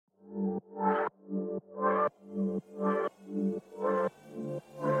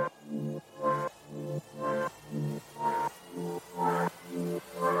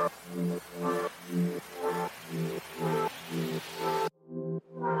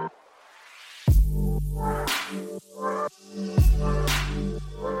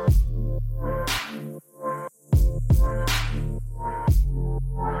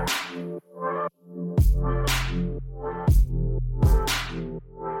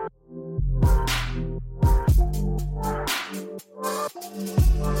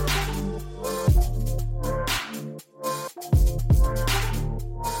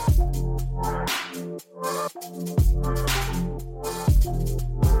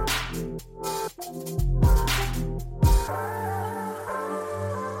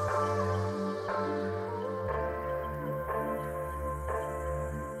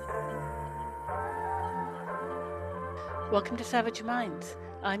Welcome to Savage Minds.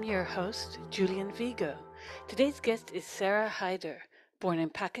 I'm your host, Julian Vigo. Today's guest is Sarah Haider. Born in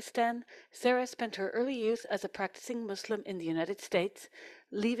Pakistan, Sarah spent her early youth as a practicing Muslim in the United States,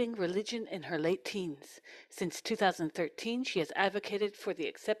 leaving religion in her late teens. Since 2013, she has advocated for the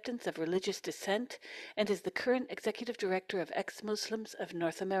acceptance of religious dissent and is the current executive director of Ex-Muslims of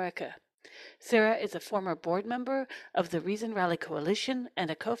North America. Sarah is a former board member of the Reason Rally Coalition and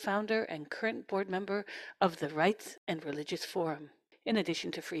a co-founder and current board member of the Rights and Religious Forum. In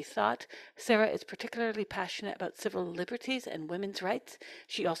addition to free thought, Sarah is particularly passionate about civil liberties and women's rights.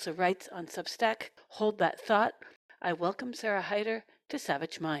 She also writes on Substack, Hold That Thought. I welcome Sarah Haider to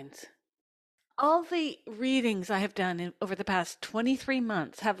Savage Minds. All the readings I have done over the past 23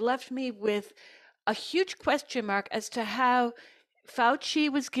 months have left me with a huge question mark as to how Fauci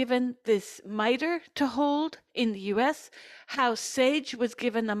was given this mitre to hold in the US, how Sage was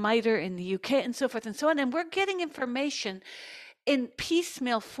given a mitre in the UK, and so forth and so on. And we're getting information in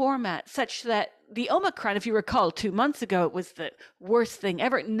piecemeal format such that the Omicron, if you recall, 2 months ago, it was the worst thing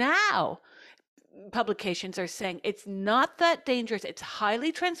ever. Now, publications are saying it's not that dangerous, it's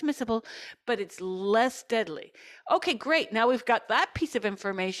highly transmissible, but it's less deadly. Okay, great. Now we've got that piece of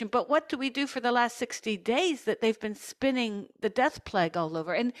information, but what do we do for the last 60 days that they've been spinning the death plague all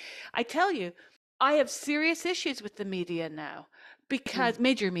over? And I tell you, I have serious issues with the media now, because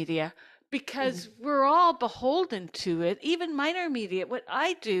major media, because we're all beholden to it, even minor media. What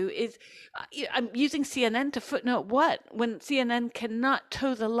I do is I'm using CNN to footnote what? When CNN cannot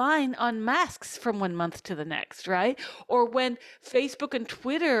toe the line on masks from 1 month to the next, right? Or when Facebook and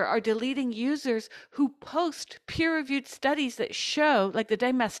Twitter are deleting users who post peer-reviewed studies that show, like the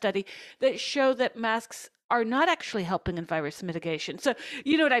DayMask study, that show that masks are not actually helping in virus mitigation. So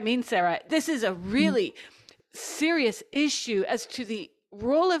you know what I mean, Sarah? This is a really serious issue as to the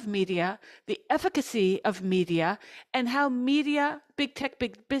role of media, the efficacy of media, and how media, big tech,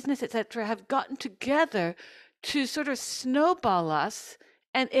 big business, etc., have gotten together to sort of snowball us.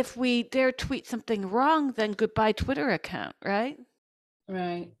 And if we dare tweet something wrong, then goodbye Twitter account, right?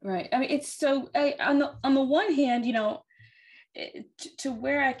 Right. I mean, it's so on the one hand, to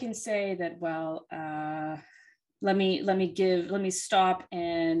where I can say that, well, let me stop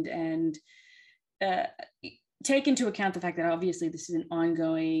and take into account the fact that obviously this is an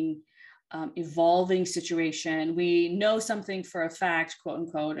ongoing, evolving situation. We know something for a fact, quote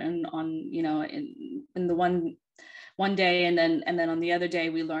unquote, and in the one day, and then on the other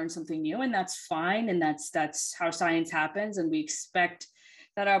day we learn something new, and that's fine, and that's how science happens, and we expect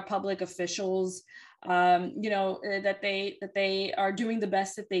that our public officials, that they are doing the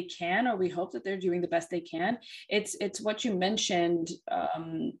best that they can, or we hope that they're doing the best they can. It's what you mentioned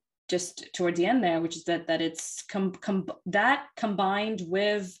just towards the end there, which is that it's that combined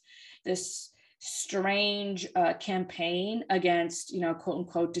with this strange campaign against, quote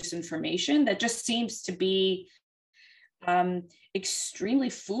unquote, disinformation that just seems to be extremely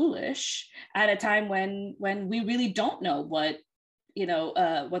foolish at a time when we really don't know what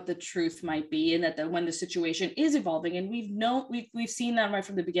the truth might be, and that when the situation is evolving, and we've seen that right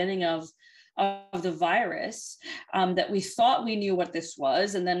from the beginning of the virus, that we thought we knew what this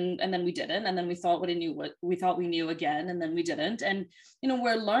was, and then we didn't, and then we thought we knew again, and then we didn't, and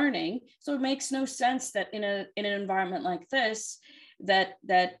we're learning. So it makes no sense that in an environment like this, that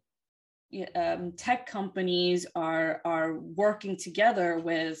tech companies are working together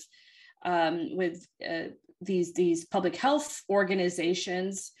with these public health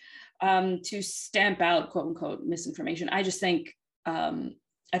organizations to stamp out, quote unquote, misinformation. I just think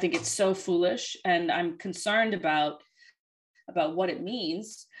I think it's so foolish, and I'm concerned about what it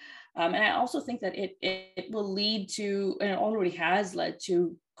means. And I also think that it will lead to, and it already has led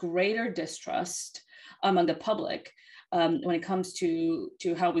to, greater distrust among the public when it comes to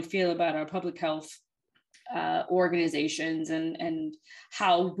how we feel about our public health organizations, and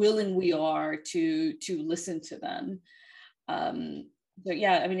how willing we are to listen to them. But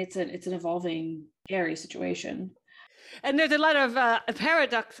yeah, I mean, it's an evolving, scary situation. And there's a lot of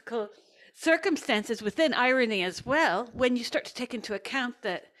paradoxical circumstances within irony as well, when you start to take into account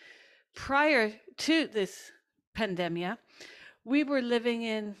that prior to this pandemic, we were living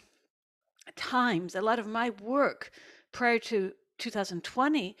in times, a lot of my work prior to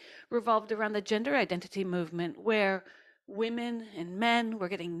 2020 revolved around the gender identity movement, where women and men were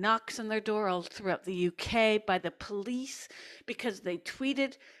getting knocks on their door all throughout the UK by the police because they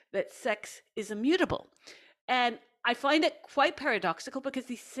tweeted that sex is immutable. And I find it quite paradoxical, because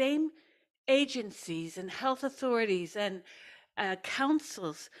these same agencies and health authorities and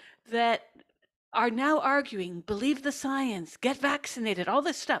councils that are now arguing, believe the science, get vaccinated, all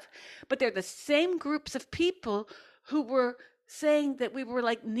this stuff, but they're the same groups of people who were saying that we were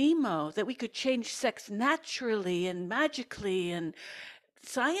like Nemo, that we could change sex naturally and magically, and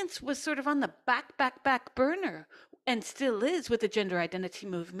science was sort of on the back burner, and still is with the gender identity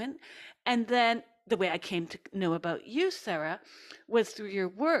movement. And then the way I came to know about you, Sarah, was through your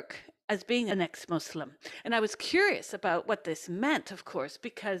work as being an ex-Muslim. And I was curious about what this meant, of course,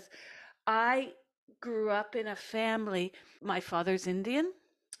 because I grew up in a family. My father's Indian,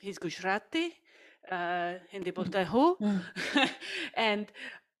 he's Gujarati, Hindi bolta hu. And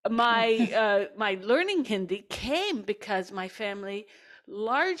my learning Hindi came because my family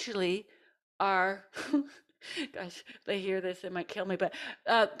largely are gosh, they hear this, they might kill me, but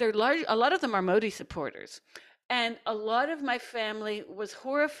a lot of them are Modi supporters. And a lot of my family was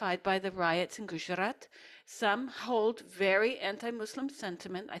horrified by the riots in Gujarat. Some hold very anti-Muslim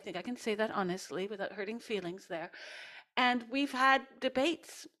sentiment. I think I can say that honestly without hurting feelings there. And we've had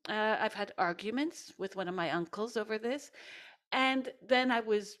debates. I've had arguments with one of my uncles over this. And then I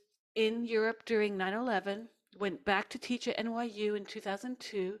was in Europe during 9/11, went back to teach at NYU in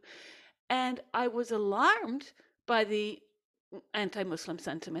 2002, and I was alarmed by the anti-Muslim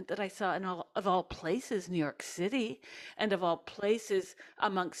sentiment that I saw in of all places, New York City, and of all places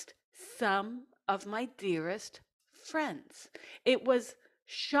amongst some of my dearest friends. It was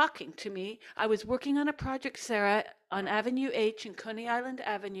shocking to me. I was working on a project, Sarah, on Avenue H in Coney Island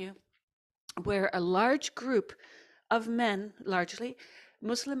Avenue, where a large group of men, largely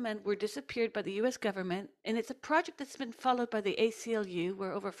Muslim men, were disappeared by the US government. And it's a project that's been followed by the ACLU,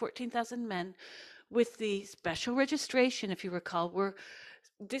 where over 14,000 men with the special registration, if you recall, were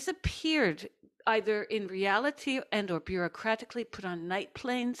disappeared either in reality and or bureaucratically put on night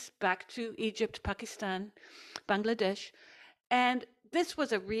planes back to Egypt, Pakistan, Bangladesh. And this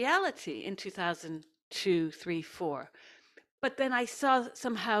was a reality in 2002, 3, 4. But then I saw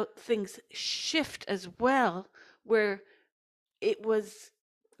somehow things shift as well, where it was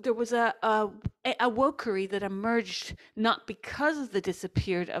there was a wokery that emerged not because of the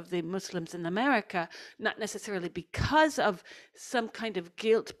disappeared of the Muslims in America, not necessarily because of some kind of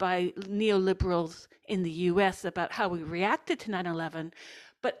guilt by neoliberals in the US about how we reacted to 9/11,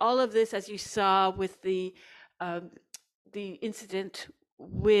 but all of this, as you saw with the incident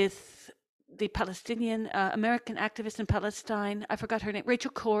with the Palestinian American activist in Palestine, I forgot her name,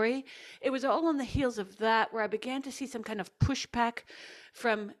 Rachel Corrie. It was all on the heels of that where I began to see some kind of pushback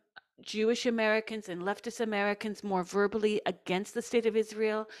from Jewish Americans and leftist Americans more verbally against the state of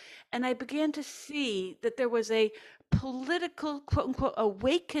Israel. And I began to see that there was a political, quote unquote,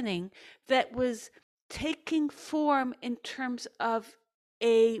 awakening that was taking form in terms of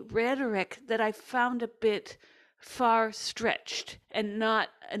a rhetoric that I found a bit far stretched and not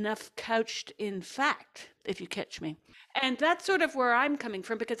enough couched in fact, if you catch me. And that's sort of where I'm coming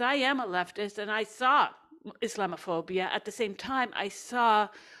from, because I am a leftist and I saw Islamophobia. At the same time, I saw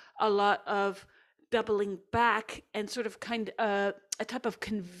a lot of doubling back and sort of a type of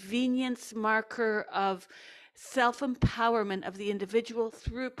convenience marker of self-empowerment of the individual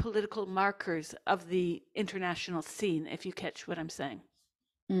through political markers of the international scene, if you catch what I'm saying.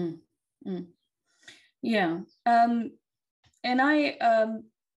 Mm, mm. Yeah. And I,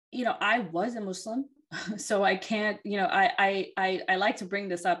 I was a Muslim, so I can't, I like to bring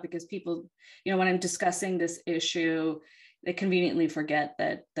this up because people, when I'm discussing this issue, they conveniently forget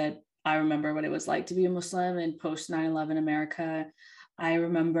that I remember what it was like to be a Muslim in post 9/11 America. I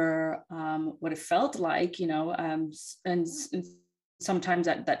remember what it felt like, and sometimes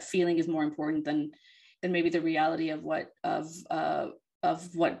that feeling is more important than maybe the reality of what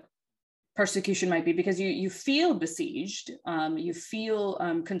persecution might be, because you feel besieged, you feel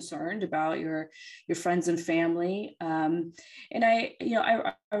concerned about your friends and family, and I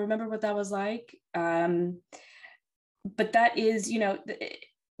remember what that was like. But that is,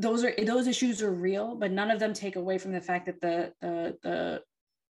 those issues are real, but none of them take away from the fact that the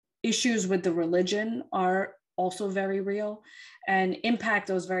issues with the religion are also very real and impact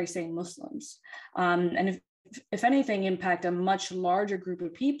those very same Muslims. And if anything, impact a much larger group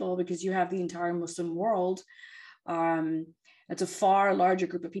of people, because you have the entire Muslim world. It's a far larger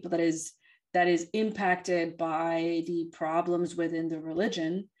group of people that is impacted by the problems within the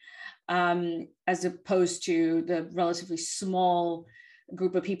religion, as opposed to the relatively small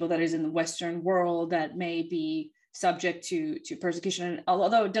group of people that is in the Western world that may be subject to persecution. And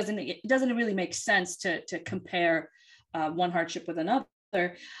although it doesn't really make sense to compare one hardship with another.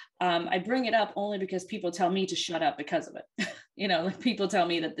 I bring it up only because people tell me to shut up because of it. Like people tell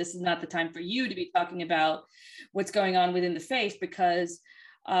me that this is not the time for you to be talking about what's going on within the faith, because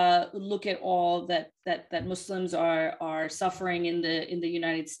look at all that Muslims are suffering in the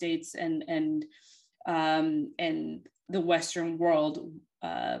United States, and and the Western world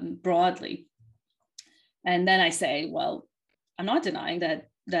broadly. And then I say, well, I'm not denying that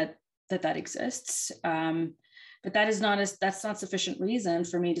exists, but that's not sufficient reason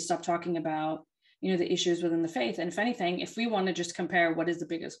for me to stop talking about, the issues within the faith. And if anything, if we want to just compare what is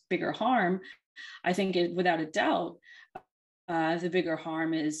the bigger harm, I think without a doubt, the bigger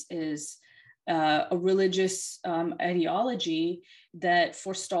harm is a religious ideology that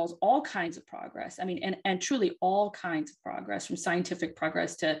forestalls all kinds of progress. I mean, and truly all kinds of progress, from scientific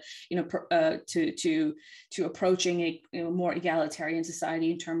progress to to approaching a more egalitarian society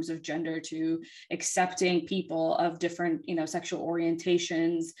in terms of gender, to accepting people of different sexual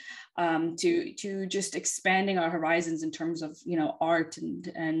orientations, to just expanding our horizons in terms of art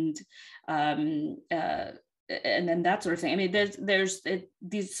and then that sort of thing. I mean,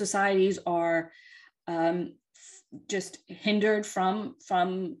 these societies are just hindered from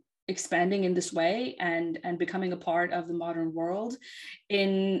expanding in this way and becoming a part of the modern world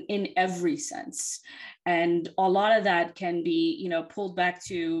in every sense. And a lot of that can be pulled back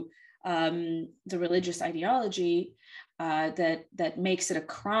to the religious ideology that makes it a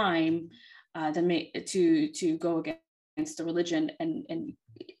crime to go against the religion, and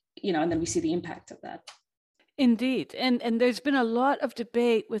then we see the impact of that. Indeed. And there's been a lot of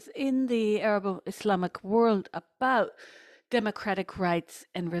debate within the Arabo-Islamic world about democratic rights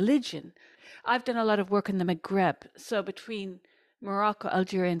and religion. I've done a lot of work in the Maghreb. So between Morocco,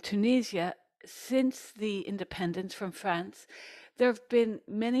 Algeria, and Tunisia, since the independence from France, there have been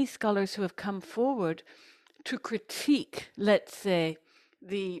many scholars who have come forward to critique, let's say,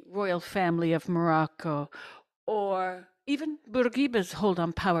 the royal family of Morocco, or even Bourguiba's hold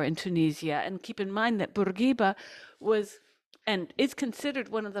on power in Tunisia. And keep in mind that Bourguiba was and is considered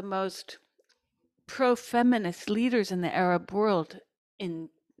one of the most pro-feminist leaders in the Arab world in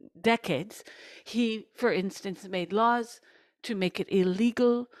decades. He, for instance, made laws to make it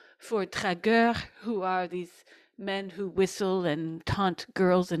illegal for dragueurs, who are these men who whistle and taunt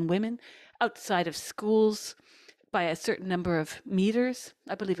girls and women, outside of schools by a certain number of meters.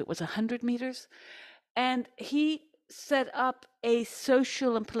 I believe it was 100 meters. And he set up a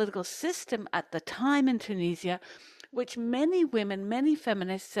social and political system at the time in Tunisia, which many women, many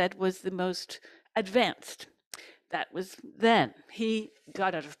feminists said was the most advanced. That was then. He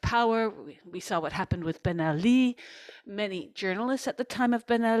got out of power. We saw what happened with Ben Ali. Many journalists at the time of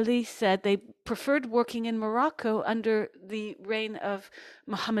Ben Ali said they preferred working in Morocco under the reign of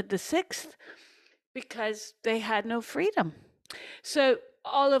Mohammed VI because they had no freedom. So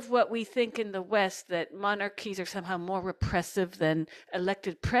all of what we think in the West, that monarchies are somehow more repressive than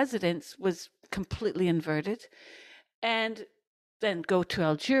elected presidents, was completely inverted. And then go to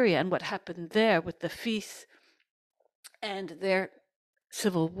Algeria and what happened there with the FIS and their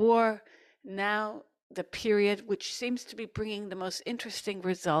civil war. Now the period which seems to be bringing the most interesting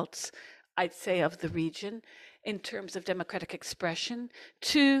results, I'd say, of the region in terms of democratic expression,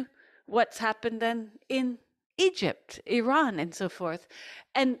 to what's happened then in Egypt, Iran, and so forth.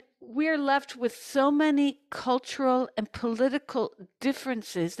 And we're left with so many cultural and political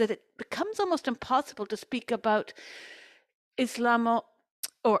differences that it becomes almost impossible to speak about Islamo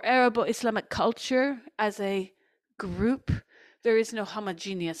or Arabo-Islamic culture as a group. There is no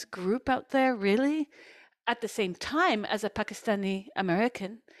homogeneous group out there, really. At the same time, as a Pakistani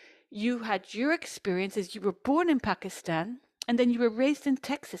American, you had your experiences. You were born in Pakistan, and then you were raised in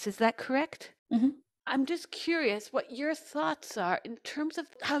Texas. Is that correct? Mm-hmm. I'm just curious what your thoughts are in terms of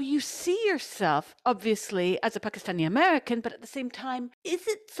how you see yourself, obviously, as a Pakistani American, but at the same time, is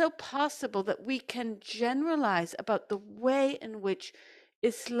it so possible that we can generalize about the way in which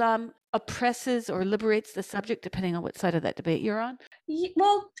Islam oppresses or liberates the subject, depending on what side of that debate you're on?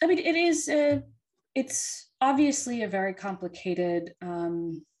 Well, I mean, it's obviously a very complicated,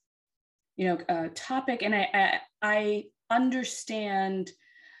 topic, and I understand.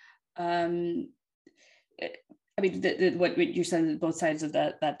 I mean, what you said, both sides of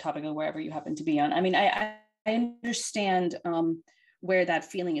that topic, or wherever you happen to be on. I mean, I understand where that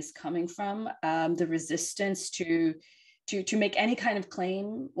feeling is coming from, the resistance to make any kind of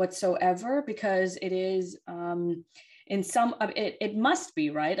claim whatsoever, because it is in some it must be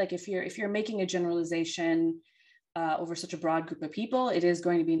right. Like if you're making a generalization over such a broad group of people, it is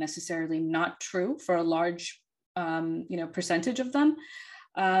going to be necessarily not true for a large percentage of them.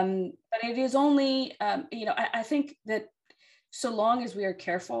 But it is only, I think that so long as we are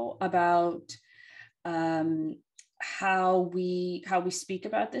careful about how we speak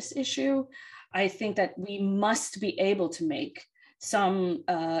about this issue, I think that we must be able to make some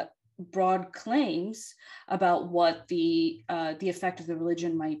broad claims about what the effect of the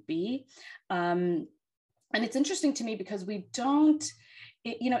religion might be. And it's interesting to me because we don't,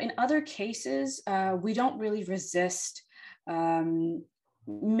 in other cases, we don't really resist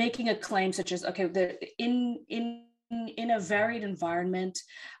making a claim such as, okay, in a varied environment,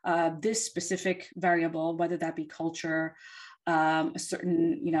 this specific variable, whether that be culture, a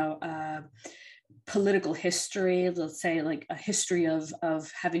certain, political history, let's say like a history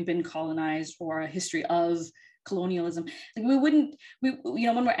of having been colonized or a history of colonialism. We wouldn't, when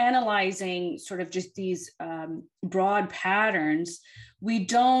we're analyzing sort of just these broad patterns, we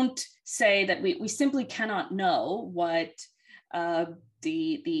don't say that we simply cannot know what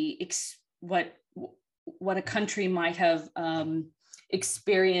what a country might have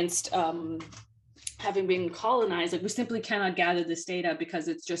experienced having been colonized. Like, we simply cannot gather this data because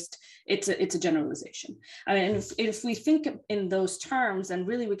it's a generalization. I mean, if we think in those terms, then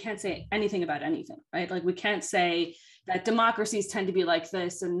really we can't say anything about anything, right? Like, we can't say that democracies tend to be like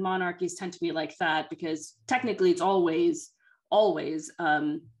this and monarchies tend to be like that, because technically it's always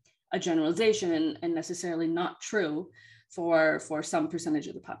a generalization and necessarily not true for some percentage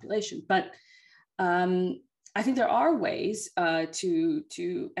of the population. But I think there are ways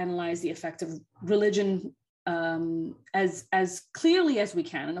to analyze the effect of religion as clearly as we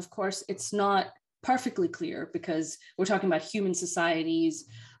can. And of course, it's not perfectly clear because we're talking about human societies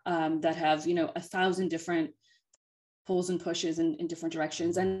that have, 1,000 different pulls and pushes in different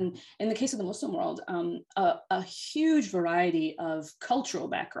directions. And in the case of the Muslim world, a huge variety of cultural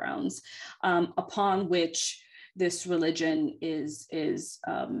backgrounds upon which this religion is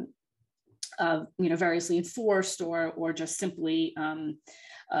variously enforced or just simply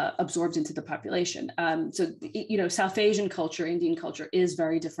absorbed into the population. So South Asian culture, Indian culture is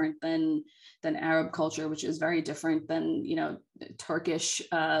very different than Arab culture, which is very different than Turkish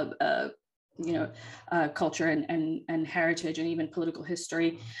culture and heritage and even political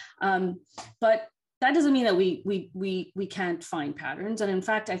history. But that doesn't mean that we can't find patterns. And in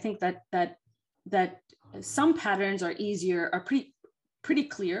fact, I think that some patterns are pretty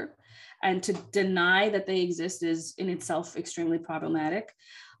clear, and to deny that they exist is in itself extremely problematic.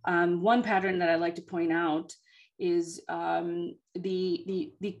 One pattern that I like to point out is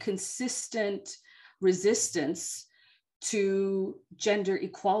the consistent resistance to gender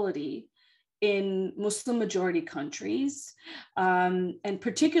equality in Muslim majority countries, and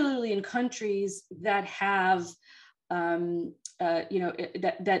particularly in countries that have, that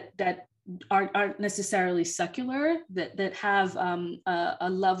aren't necessarily secular, that have a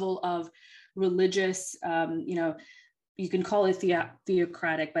level of religious, you can call it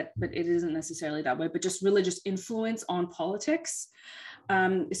theocratic, but it isn't necessarily that way, but just religious influence on politics,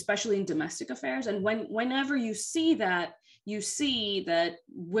 especially in domestic affairs. And whenever you see that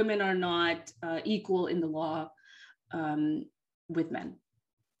women are not equal in the law with men.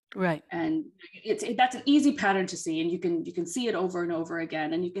 Right. And that's an easy pattern to see, and you can see it over and over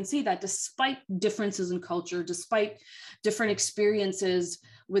again. And you can see that despite differences in culture, despite different experiences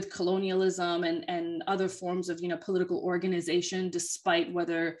with colonialism and other forms of political organization, despite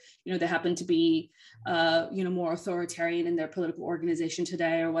whether they happen to be more authoritarian in their political organization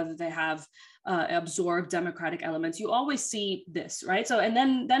today, or whether they have absorbed democratic elements, you always see this, right? So,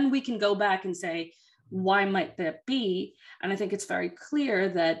 and then we can go back and say, why might that be? And I think it's very clear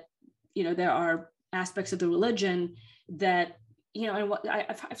that, there are aspects of the religion that, and what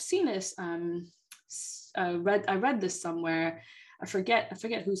I've seen this, I read this somewhere, I forget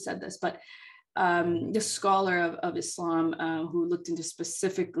who said this, but this scholar of Islam who looked into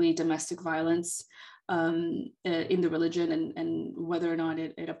specifically domestic violence in the religion and whether or not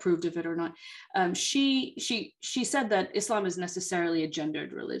it approved of it or not. She said that Islam is necessarily a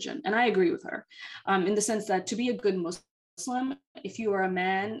gendered religion. And I agree with her in the sense that to be a good Muslim, if you are a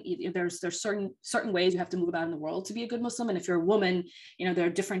man, there's certain ways you have to move about in the world to be a good Muslim. And if you're a woman, there are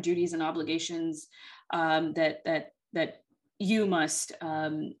different duties and obligations that you must,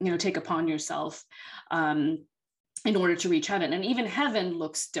 take upon yourself in order to reach heaven. And even heaven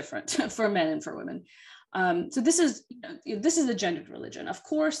looks different for men and for women. So this is a gendered religion. Of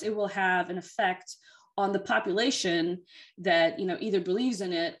course, it will have an effect on the population that either believes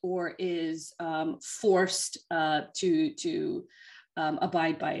in it or is forced to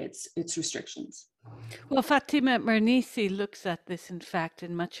abide by its restrictions. Well, Fatima Mernissi looks at this, in fact,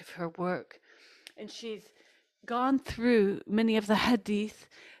 in much of her work, and she's gone through many of the hadith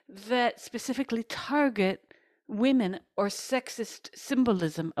that specifically target women or sexist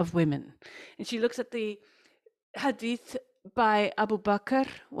symbolism of women. And she looks at the hadith by Abu Bakr,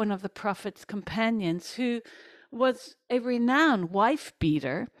 one of the Prophet's companions, who was a renowned wife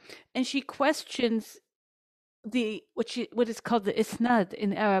beater, and she questions what is called the isnad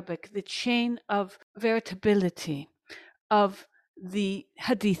in Arabic, the chain of veritability of the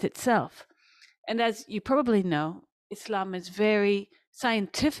hadith itself. And as you probably know, Islam is very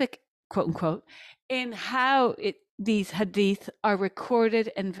scientific, quote unquote, in how these hadith are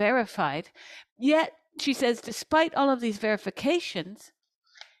recorded and verified. Yet, she says, despite all of these verifications,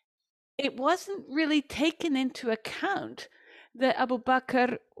 it wasn't really taken into account that Abu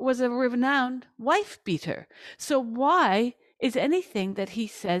Bakr was a renowned wife beater. So why is anything that he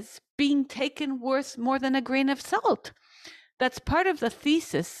says being taken worth more than a grain of salt? That's part of the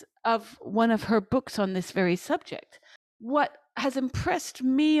thesis of one of her books on this very subject. What has impressed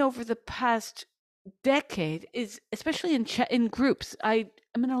me over the past decade is, especially in groups, I'm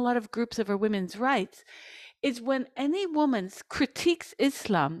in a lot of groups over women's rights, is when any woman critiques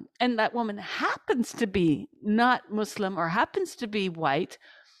Islam and that woman happens to be not Muslim or happens to be white,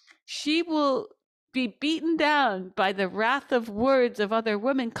 she will be beaten down by the wrath of words of other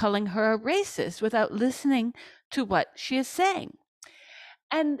women calling her a racist without listening to what she is saying.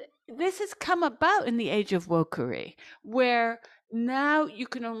 And this has come about in the age of wokery, where now you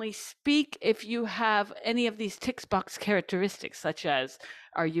can only speak if you have any of these tick box characteristics, such as,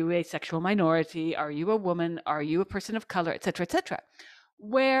 are you a sexual minority? Are you a woman? Are you a person of color? Et cetera,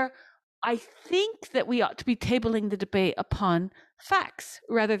 where I think that we ought to be tabling the debate upon facts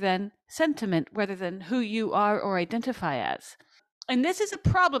rather than sentiment, rather than who you are or identify as. And this is a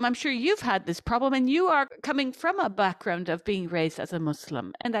problem. I'm sure you've had this problem, and you are coming from a background of being raised as a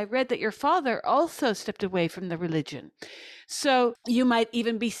Muslim. And I read that your father also stepped away from the religion. So you might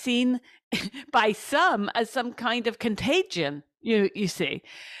even be seen by some as some kind of contagion, you see,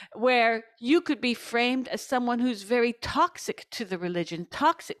 where you could be framed as someone who's very toxic to the religion,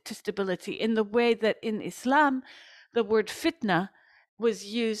 toxic to stability, in the way that in Islam, the word fitna was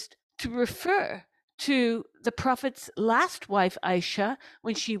used to refer to the Prophet's last wife, Aisha,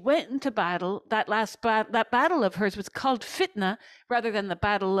 when she went into battle. That battle of hers was called fitna rather than the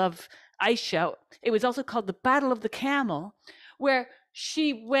Battle of Aisha. It was also called the Battle of the Camel, where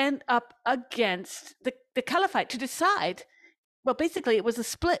she went up against the caliphate to decide. Well, basically, it was a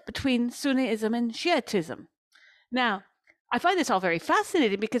split between Sunniism and Shiitism. Now, I find this all very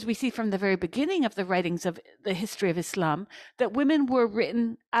fascinating because we see from the very beginning of the writings of the history of Islam that women were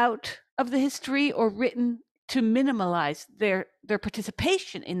written out of the history or written to minimalize their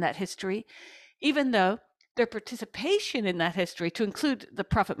participation in that history, even though their participation in that history, to include the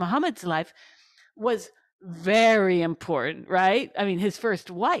Prophet Muhammad's life, was very important, right? I mean, his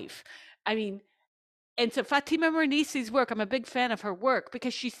first wife. I mean, and so Fatima Mernisli's work, I'm a big fan of her work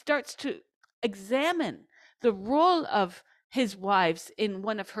because she starts to examine the role of his wives in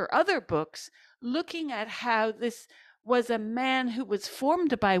one of her other books, looking at how this was a man who was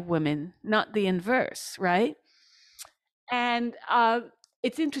formed by women, not the inverse, right? And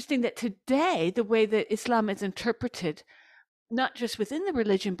it's interesting that today, the way that Islam is interpreted, not just within the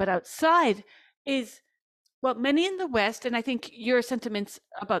religion, but outside, is, well, many in the West, and I think your sentiments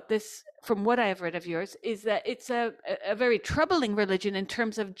about this, from what I have read of yours, is that it's a very troubling religion in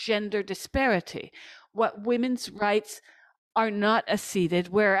terms of gender disparity. What women's rights are not acceded,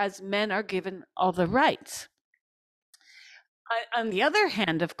 whereas men are given all the rights. On the other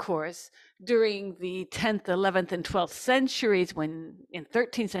hand, of course, during the 10th, 11th, and 12th centuries, in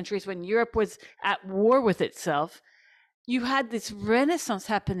 13th centuries, when Europe was at war with itself, you had this renaissance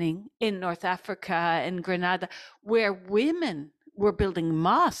happening in North Africa and Grenada, where women were building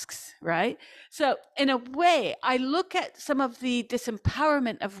mosques, right? So in a way, I look at some of the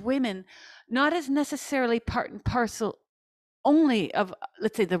disempowerment of women not as necessarily part and parcel only of,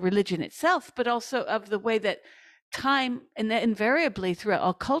 let's say, the religion itself, but also of the way that time and invariably throughout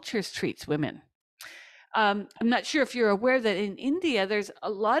all cultures treats women. I'm not sure if you're aware that in India, there's a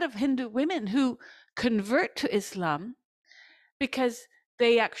lot of Hindu women who convert to Islam because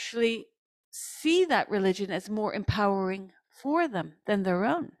they actually see that religion as more empowering for them than their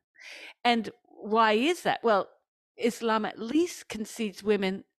own. And why is that? Well, Islam at least concedes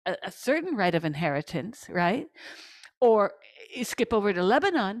women a certain right of inheritance, right? Or you skip over to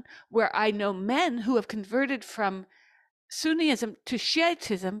Lebanon, where I know men who have converted from Sunniism to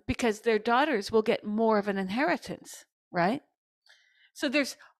Shiitism because their daughters will get more of an inheritance, right? So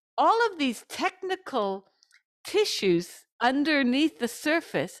there's all of these technical tissues underneath the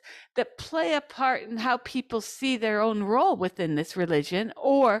surface that play a part in how people see their own role within this religion.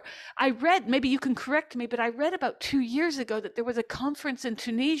 Or I read, maybe you can correct me, but I read about 2 years ago that there was a conference in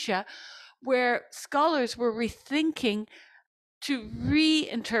Tunisia where scholars were rethinking to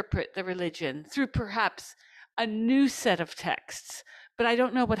reinterpret the religion through perhaps a new set of texts, but I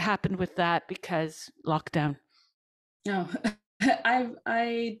don't know what happened with that because lockdown. No,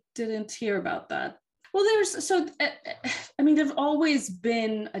 I didn't hear about that. Well, I mean, there've always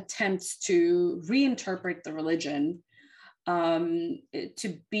been attempts to reinterpret the religion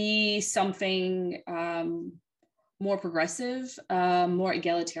to be something more progressive, more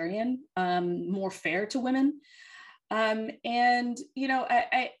egalitarian, more fair to women. And, you know,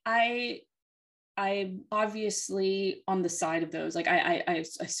 I'm obviously on the side of those. Like I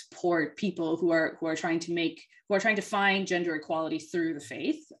support people who are trying to find gender equality through the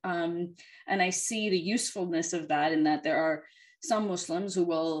faith, and I see the usefulness of that. In that there are some Muslims who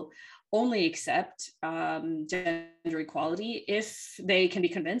will only accept gender equality if they can be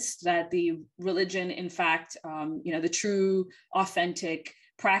convinced that the religion, in fact, the true, authentic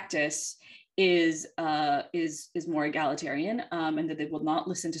practice is more egalitarian, and that they will not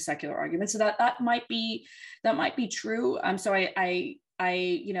listen to secular arguments. So that might be true. So I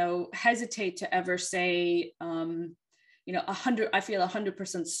hesitate to ever say 100. I feel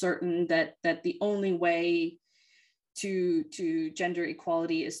 100% certain that the only way to gender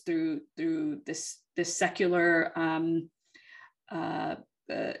equality is through this secular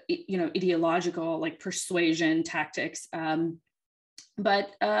ideological, like, persuasion tactics.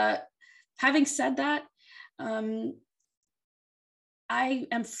 But having said that, I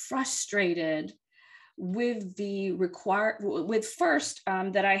am frustrated with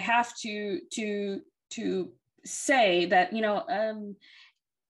that I have to say that,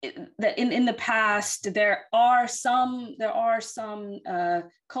 that in the past there are some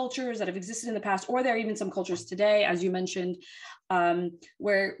cultures that have existed in the past, or there are even some cultures today, as you mentioned,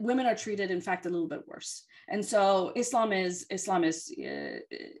 where women are treated, in fact, a little bit worse. And so Islam is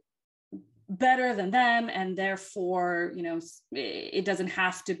better than them, and therefore, it doesn't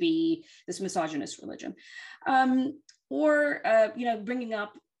have to be this misogynist religion. Bringing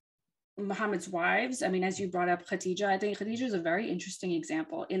up Muhammad's wives. I mean, as you brought up Khadija, I think Khadija is a very interesting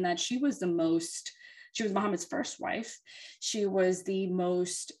example in that she was Muhammad's first wife. She was the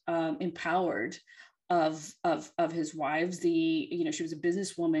most empowered of his wives. She was a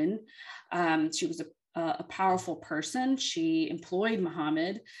businesswoman. She was a powerful person. She employed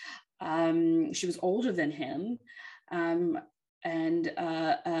Muhammad. She was older than him.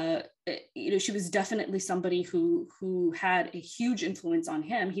 She was definitely somebody who had a huge influence on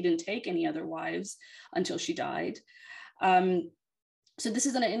him. He didn't take any other wives until she died. So this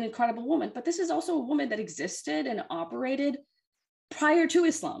is an incredible woman, but this is also a woman that existed and operated prior to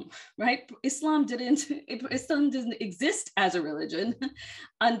Islam, right? Islam didn't exist as a religion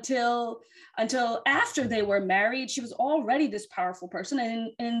until after they were married. She was already this powerful person,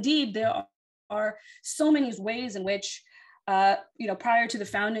 and indeed there are so many ways in which prior to the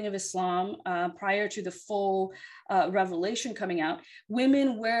founding of Islam, prior to the full revelation coming out,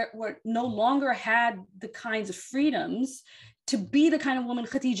 women were no longer had the kinds of freedoms to be the kind of woman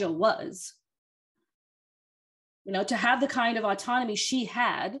Khadija was. To have the kind of autonomy she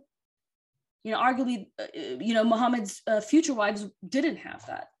had. Arguably, Muhammad's future wives didn't have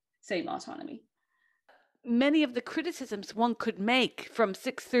that same autonomy. Many of the criticisms one could make from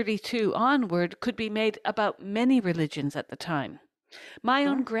 632 onward could be made about many religions at the time. My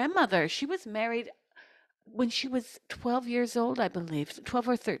own grandmother, she was married when she was 12 years old, I believe, 12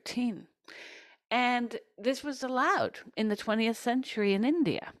 or 13. And this was allowed in the 20th century in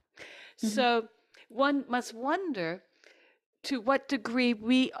India. Mm-hmm. So one must wonder to what degree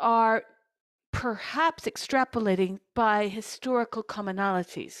we are perhaps extrapolating by historical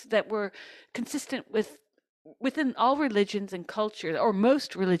commonalities that were consistent within all religions and cultures, or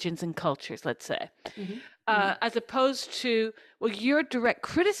most religions and cultures, let's say, as opposed to, well, your direct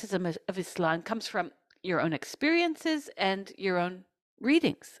criticism of Islam comes from your own experiences and your own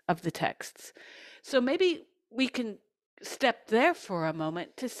readings of the texts. So maybe we can step there for a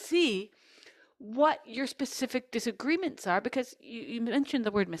moment to see what your specific disagreements are, because you mentioned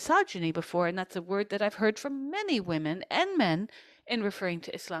the word misogyny before, and that's a word that I've heard from many women and men in referring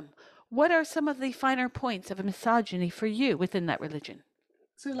to Islam. What are some of the finer points of a misogyny for you within that religion?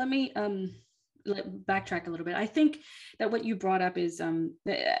 So let me backtrack a little bit. I think that what you brought up is,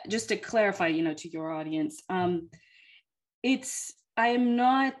 just to clarify, to your audience, I am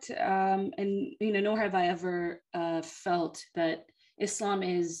not, and nor have I ever felt that Islam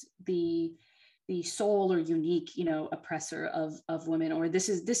is the sole or unique, oppressor of women, or this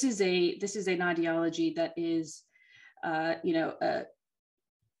is an ideology that is,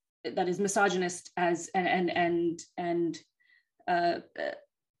 that is misogynist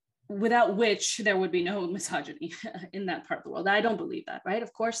without which there would be no misogyny in that part of the world. I don't believe that, right?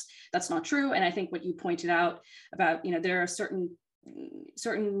 Of course, that's not true. And I think what you pointed out about, there are certain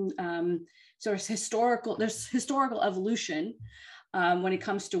sort of historical evolution when it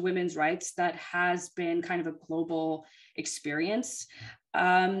comes to women's rights that has been kind of a global experience,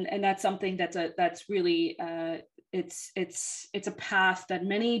 and that's something that's really it's a path that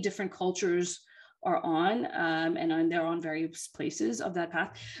many different cultures are on, and they're on various places of that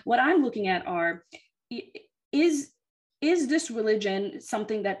path. What I'm looking at is this religion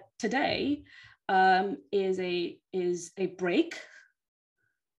something that today is a break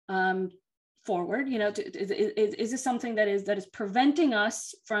forward? Is this something that is preventing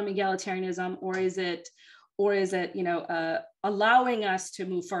us from egalitarianism, or is it allowing us to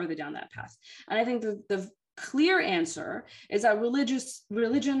move further down that path? And I think the clear answer is that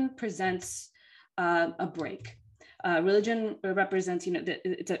religion presents a break. Religion represents,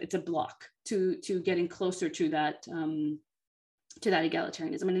 it's a block to getting closer to that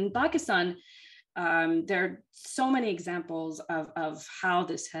egalitarianism. And in Pakistan, there are so many examples of how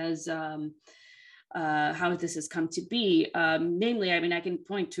this has come to be. Namely, I can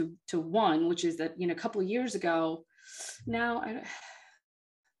point to one, which is that a couple of years ago. Now,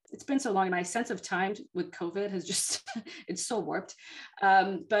 it's been so long, and my sense of time with COVID has just it's so warped.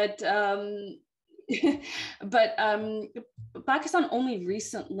 But Pakistan only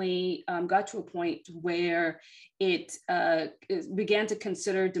recently got to a point where it began to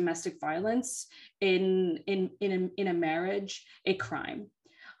consider domestic violence in a marriage a crime.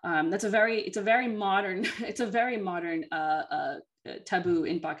 It's a very modern taboo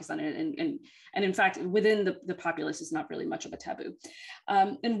in Pakistan, and in fact within the populace is not really much of a taboo.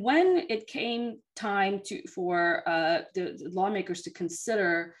 And when it came time for the lawmakers to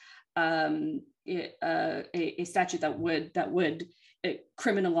consider a statute that would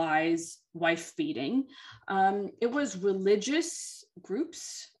criminalize wife beating, it was religious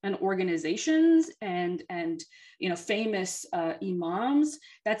groups and organizations and famous imams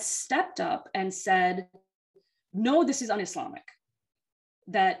that stepped up and said, no, this is un-Islamic.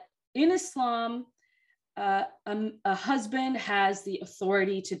 That in Islam, a husband has the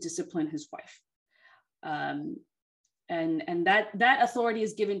authority to discipline his wife. And that authority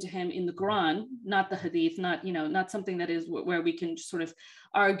is given to him in the Quran, not the Hadith, not something that is where we can sort of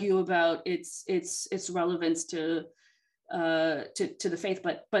argue about its relevance to the faith,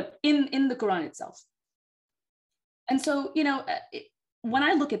 but in the Quran itself. And so, when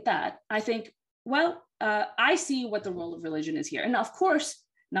I look at that, I think, well, I see what the role of religion is here, and of course,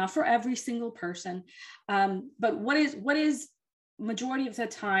 not for every single person, but what is majority of the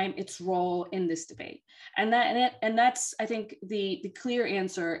time its role in this debate, and that's I think the clear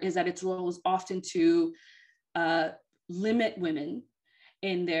answer is that its role is often to limit women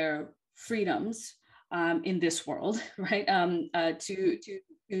in their freedoms in this world, right? To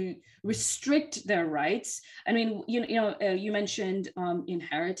restrict their rights. I mean, you mentioned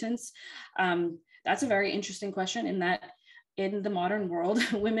inheritance. That's a very interesting question, in that in the modern world,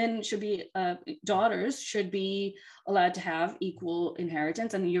 women should be, daughters should be allowed to have equal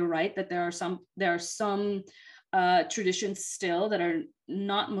inheritance. And you're right that there are some traditions still that are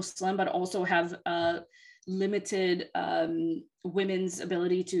not Muslim, but also have limited women's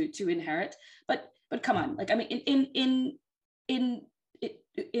ability to inherit. But come on,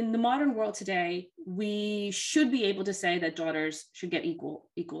 in the modern world today, we should be able to say that daughters should get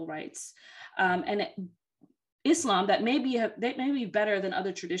equal rights. And Islam, that may be better than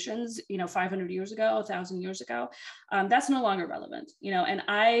other traditions, 500 years ago, 1,000 years ago, that's no longer relevant, and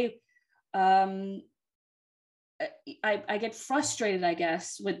I get frustrated, I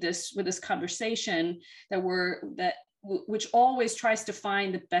guess, with this conversation which always tries to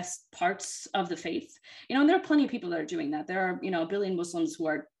find the best parts of the faith, and there are plenty of people that are doing that. There are, a billion Muslims who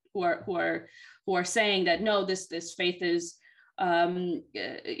are saying that no, this faith is, who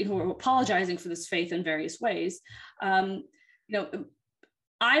are apologizing for this faith in various ways. I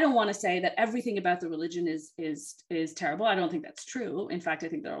don't want to say that everything about the religion is terrible. I don't think that's true. In fact, I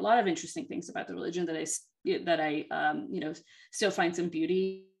think there are a lot of interesting things about the religion that I still find some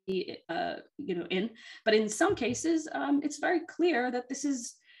beauty in. But in some cases, it's very clear that this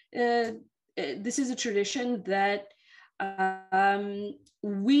is a tradition that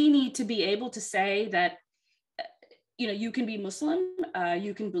we need to be able to say that you can be Muslim,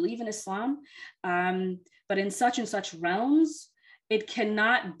 you can believe in Islam, but in such and such realms, it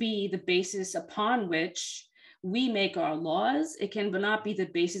cannot be the basis upon which we make our laws. It cannot be the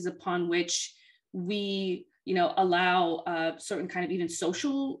basis upon which we, allow certain kind of even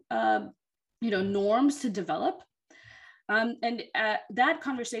social, norms to develop. And that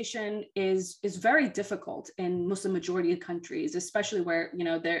conversation is very difficult in Muslim majority countries, especially where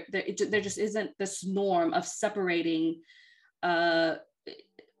there just isn't this norm of separating the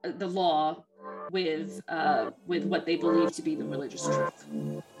law with what they believe to be the religious truth.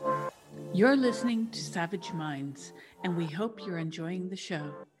 You're listening to Savage Minds, and we hope you're enjoying the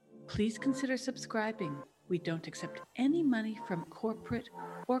show. Please consider subscribing. We don't accept any money from corporate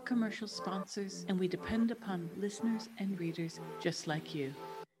or commercial sponsors, and we depend upon listeners and readers just like you.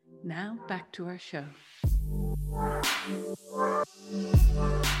 Now, back to our show.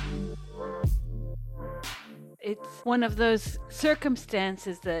 It's one of those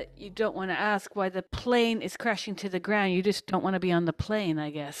circumstances that you don't want to ask why the plane is crashing to the ground. You just don't want to be on the plane, I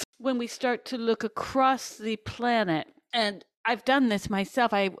guess. When we start to look across the planet, and I've done this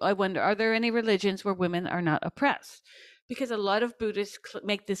myself, I wonder, are there any religions where women are not oppressed? Because a lot of Buddhists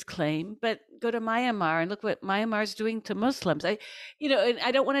make this claim, but go to Myanmar and look what Myanmar is doing to Muslims. And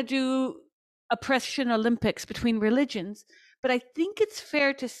I don't want to do oppression Olympics between religions, but I think it's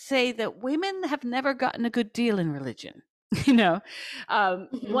fair to say that women have never gotten a good deal in religion.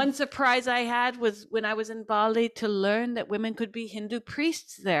 One surprise I had was when I was in Bali to learn that women could be Hindu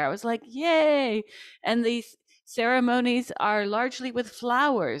priests there. I was like, yay. And these ceremonies are largely with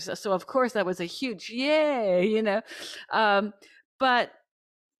flowers. So of course that was a huge yay, but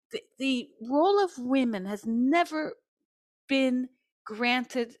the role of women has never been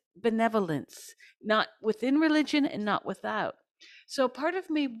granted benevolence, not within religion and not without. So part of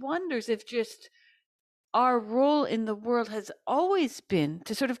me wonders if just our role in the world has always been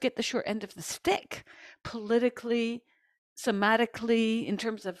to sort of get the short end of the stick, politically, somatically, in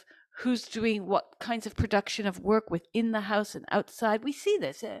terms of who's doing what kinds of production of work within the house and outside. We see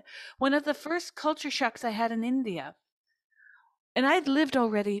this. One of the first culture shocks I had in India, and I had lived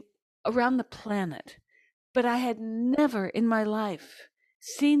already around the planet, but I had never in my life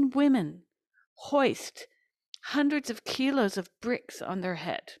seen women hoist hundreds of kilos of bricks on their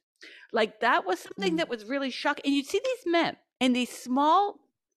head. Like that was something that was really shocking. And you'd see these men in these small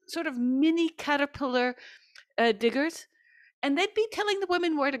sort of mini caterpillar diggers, and they'd be telling the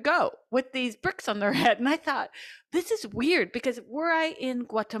women where to go with these bricks on their head. And I thought, this is weird, because were I in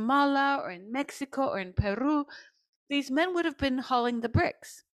Guatemala or in Mexico or in Peru, these men would have been hauling the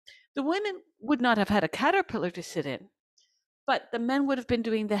bricks. The women would not have had a caterpillar to sit in, but the men would have been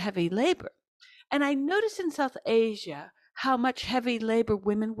doing the heavy labor. And I noticed in South Asia how much heavy labor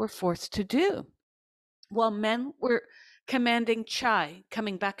women were forced to do, while men were commanding chai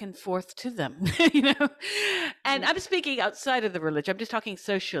coming back and forth to them, And I'm speaking outside of the religion, I'm just talking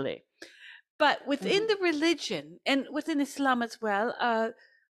socially. But within the religion and within Islam as well,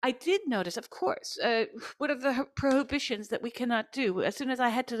 I did notice, of course, what are the prohibitions that we cannot do? As soon as I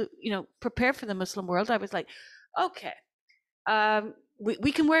had to, prepare for the Muslim world, I was like, okay,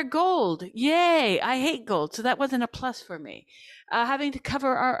 we can wear gold. Yay. I hate gold. So that wasn't a plus for me. Having to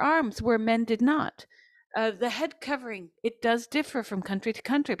cover our arms where men did not. The head covering, it does differ from country to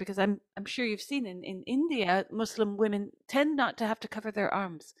country, because I'm sure you've seen in India, Muslim women tend not to have to cover their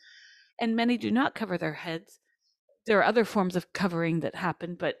arms, and many do not cover their heads. There are other forms of covering that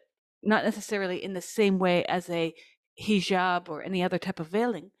happen, but not necessarily in the same way as a hijab or any other type of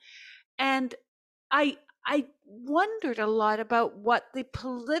veiling. And I wondered a lot about what the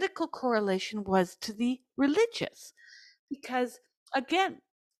political correlation was to the religious, because again,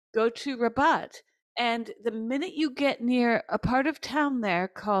 go to Rabat, and the minute you get near a part of town there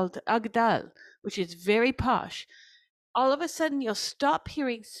called Agdal, which is very posh, all of a sudden you'll stop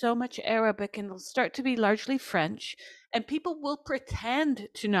hearing so much Arabic and it'll start to be largely French, and people will pretend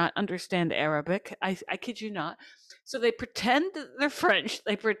to not understand Arabic. I kid you not. So they pretend that they're French,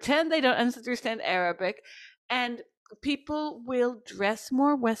 they pretend they don't understand Arabic, and people will dress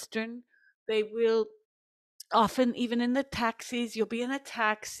more Western. They will often, even in the taxis, you'll be in a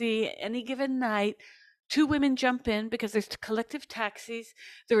taxi any given night, two women jump in because there's collective taxis.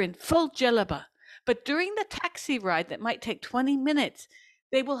 They're in full jalaba. But during the taxi ride that might take 20 minutes,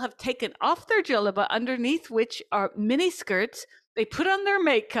 they will have taken off their jalaba, underneath which are mini skirts. They put on their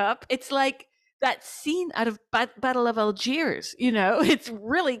makeup. It's like that scene out of Battle of Algiers, it's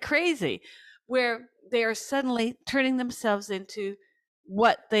really crazy, where they are suddenly turning themselves into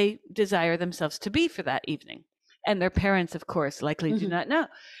what they desire themselves to be for that evening. And their parents, of course, likely do not know.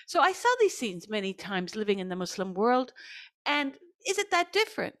 So I saw these scenes many times living in the Muslim world. And is it that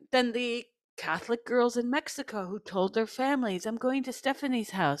different than the Catholic girls in Mexico who told their families, I'm going to Stephanie's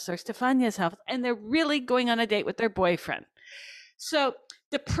house or Stefania's house, and they're really going on a date with their boyfriend? So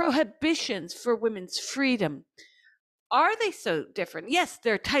the prohibitions for women's freedom, are they so different? Yes,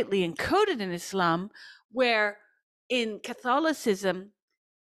 they're tightly encoded in Islam, where in Catholicism,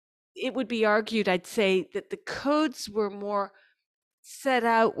 it would be argued, I'd say, that the codes were more set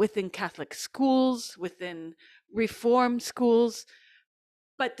out within Catholic schools, within Reform schools.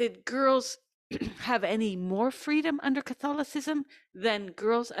 But did girls have any more freedom under Catholicism than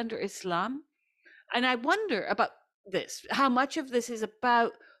girls under Islam? And I wonder about this, how much of this is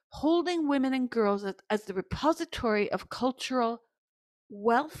about holding women and girls as the repository of cultural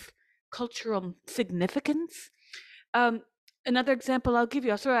wealth, cultural significance. Another example I'll give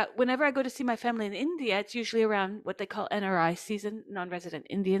you, I'll throw out, whenever I go to see my family in India, it's usually around what they call NRI season, non-resident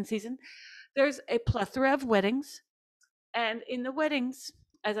Indian season. There's a plethora of weddings. And in the weddings,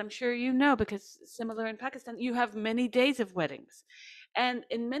 as I'm sure you know, because similar in Pakistan, you have many days of weddings. And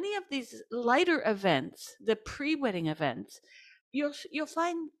in many of these lighter events, the pre-wedding events, you'll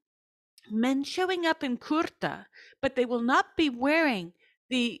find men showing up in kurta, but they will not be wearing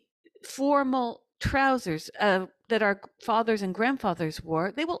the formal trousers that our fathers and grandfathers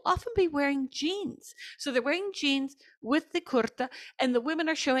wore. They will often be wearing jeans. So they're wearing jeans with the kurta, and the women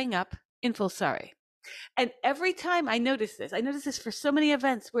are showing up in full sari. And every time I notice this for so many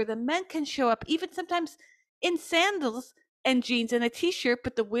events where the men can show up, even sometimes in sandals and jeans and a t-shirt,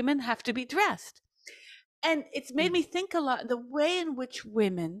 but the women have to be dressed. And it's made me think a lot, the way in which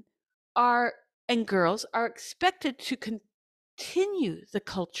women are and girls are expected to continue the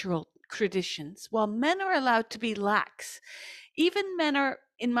cultural traditions while men are allowed to be lax. Even men are,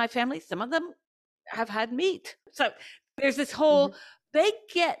 in my family, some of them have had meat. So there's this whole, they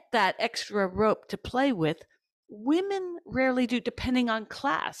get that extra rope to play with. Women rarely do, depending on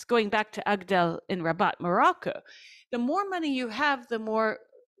class. Going back to Agdel in Rabat, Morocco, the more money you have, the more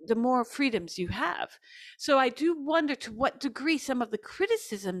freedoms you have. So I do wonder to what degree some of the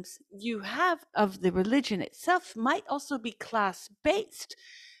criticisms you have of the religion itself might also be class-based,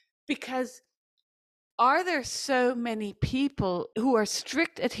 because are there so many people who are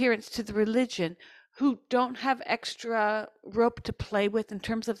strict adherents to the religion who don't have extra rope to play with in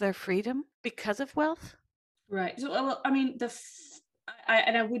terms of their freedom because of wealth? Right. So, well, I mean,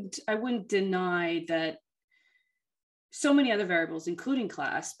 I wouldn't deny that so many other variables, including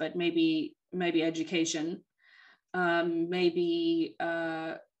class, but maybe education, maybe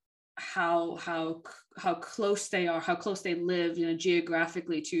how close they are, how close they live,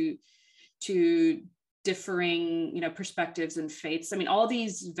 geographically to differing, perspectives and faiths. I mean, all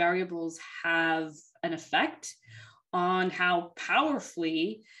these variables have an effect on how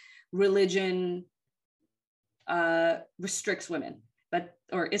powerfully religion restricts women,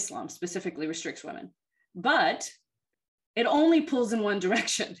 or Islam specifically restricts women. But it only pulls in one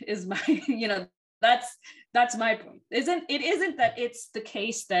direction, is my, that's my point. It isn't that it's the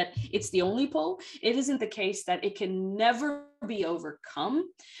case that it's the only pull. It isn't the case that it can never be overcome.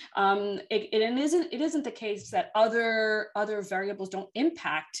 It isn't the case that other variables don't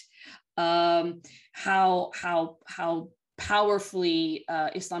impact how powerfully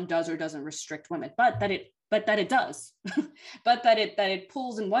Islam does or doesn't restrict women, but that it does, but that it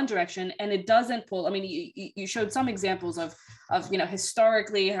pulls in one direction and it doesn't pull. I mean, you showed some examples of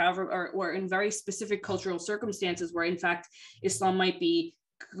historically, however, or in very specific cultural circumstances where in fact Islam might be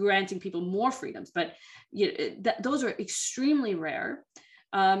granting people more freedoms, but those are extremely rare.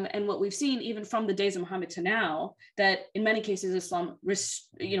 And what we've seen even from the days of Muhammad to now, that in many cases Islam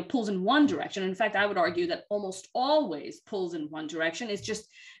pulls in one direction. In fact, I would argue that almost always pulls in one direction. It's just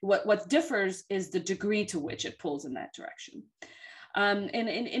what differs is the degree to which it pulls in that direction.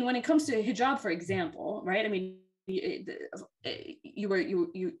 And when it comes to hijab, for example, right? I mean, you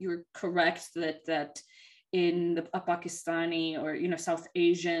were correct that in the Pakistani or South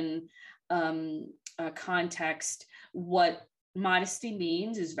Asian context, what modesty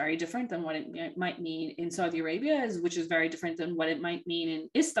means is very different than what it might mean in Saudi Arabia, which is very different than what it might mean in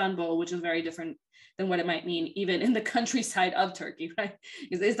Istanbul, which is very different than what it might mean even in the countryside of Turkey, right?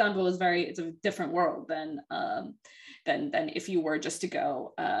 Because Istanbul it's a different world than if you were just to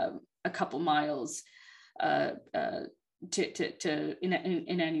go a couple miles to in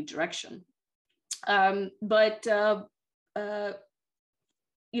any direction. But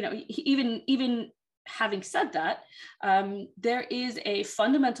even having said that, there is a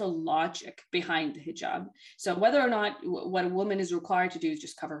fundamental logic behind the hijab. So whether or not what a woman is required to do is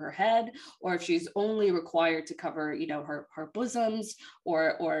just cover her head, or if she's only required to cover, her bosoms,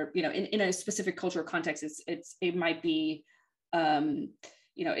 or in a specific cultural context, it might be,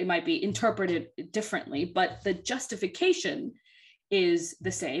 it might be interpreted differently, but the justification is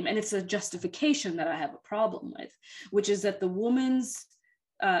the same. And it's a justification that I have a problem with, which is that the woman's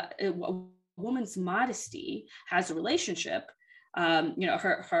modesty has a relationship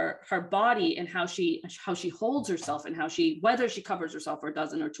her body and how she holds herself and whether she covers herself or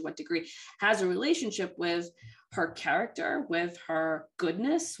doesn't, or to what degree, has a relationship with her character, with her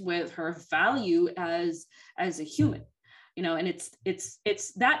goodness, with her value as a human. And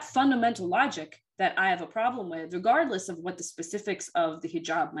it's that fundamental logic that I have a problem with, regardless of what the specifics of the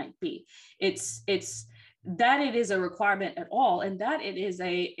hijab might be. It's that it is a requirement at all, and that it is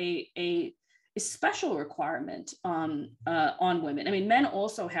a special requirement on women. I mean, men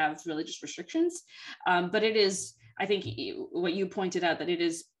also have religious restrictions, but it is, I think, what you pointed out, that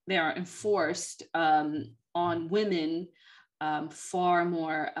they are enforced on women far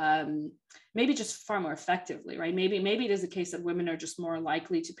more, maybe just far more effectively, right? Maybe it is a case that women are just more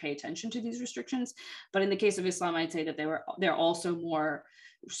likely to pay attention to these restrictions. But in the case of Islam, I'd say that they're also more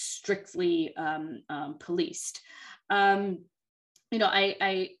strictly policed. I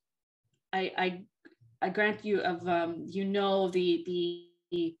grant you of the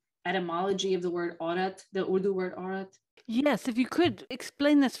etymology of the word aurat, the Urdu word aurat. Yes, if you could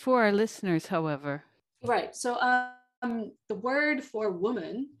explain this for our listeners, however. Right. So the word for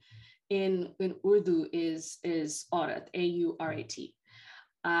woman in Urdu is aurat, Aurat.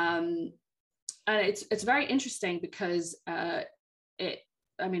 And it's very interesting because by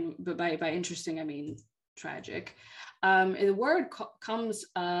interesting, I mean tragic. The word comes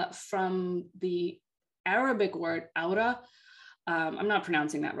from the Arabic word aura. I'm not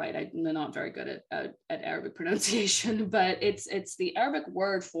pronouncing that right. I'm not very good at Arabic pronunciation, but it's the Arabic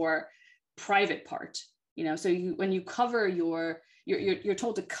word for private part. So when you cover you're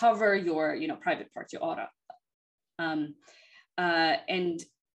told to cover your private parts, your aura. And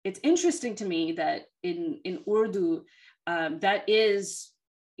it's interesting to me that in Urdu, that is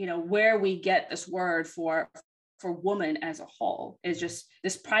where we get this word for woman as a whole, is just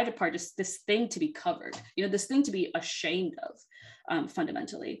this private part, just this thing to be covered, this thing to be ashamed of,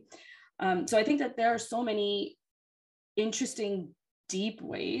 fundamentally. So I think that there are so many interesting, deep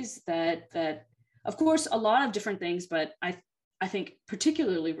ways that of course, a lot of different things, but I think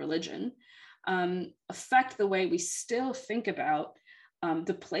particularly religion, affect the way we still think about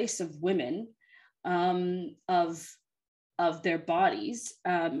the place of women, of their bodies,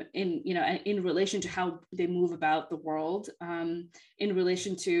 in relation to how they move about the world, in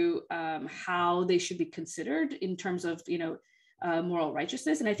relation to how they should be considered in terms of moral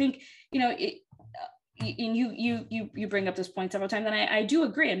righteousness. And I think you bring up this point several times, and I do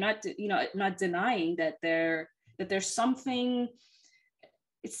agree. I'm not denying that there's something.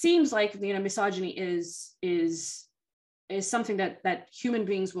 It seems like misogyny is something that human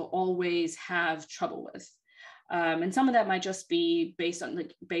beings will always have trouble with. And some of that might just be based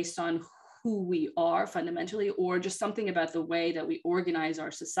on who we are fundamentally, or just something about the way that we organize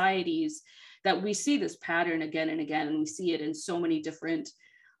our societies, that we see this pattern again and again, and we see it in so many different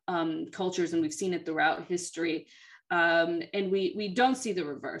cultures, and we've seen it throughout history. And we don't see the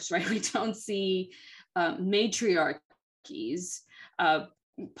reverse, right? We don't see matriarchies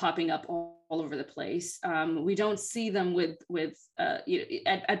popping up all over the place. We don't see them with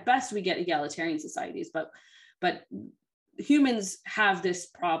at best we get egalitarian societies, but humans have this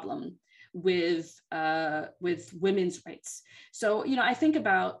problem with women's rights. So I think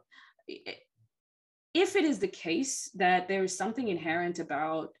about, if it is the case that there is something inherent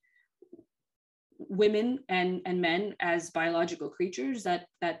about women and men as biological creatures that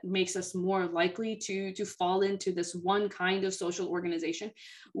makes us more likely to fall into this one kind of social organization,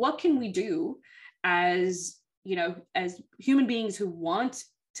 what can we do as human beings who want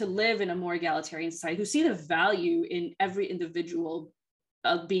to live in a more egalitarian society, who see the value in every individual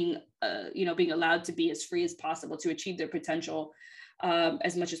being allowed to be as free as possible, to achieve their potential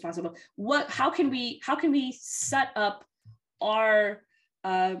as much as possible? How can we set up our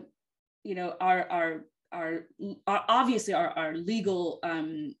obviously our legal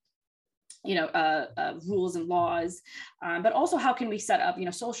rules and laws, but also how can we set up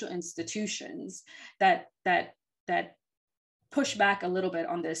social institutions that push back a little bit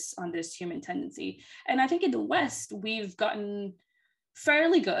on this human tendency? And I think in the West we've gotten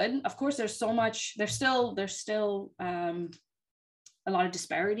fairly good. Of course, there's still a lot of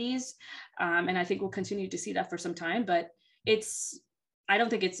disparities, and I think we'll continue to see that for some time. But I don't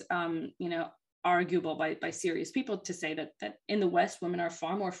think it's arguable by serious people to say that in the West women are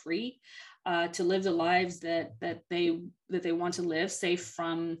far more free to live the lives that they want to live, safe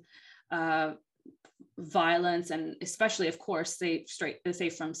from violence, and especially, of course, safe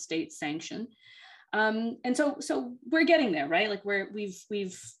from state sanction. And so we're getting there, right? Like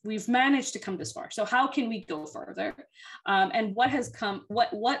we've managed to come this far. So how can we go further? And what has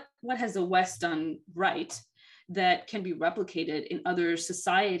the West done right that can be replicated in other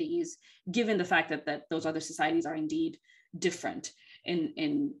societies, given the fact that those other societies are indeed different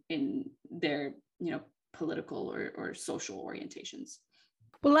in their, political or social orientations.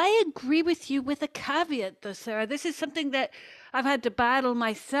 Well, I agree with you with a caveat, though, Sarah. This is something that I've had to battle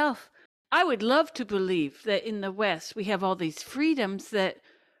myself. I would love to believe that in the West we have all these freedoms that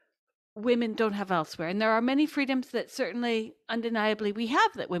women don't have elsewhere. And there are many freedoms that certainly, undeniably, we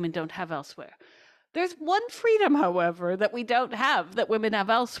have that women don't have elsewhere. There's one freedom, however, that we don't have that women have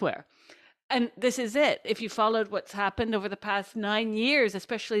elsewhere. And this is it. If you followed what's happened over the past 9 years,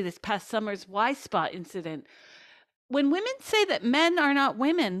 especially this past summer's Y Spot incident, when women say that men are not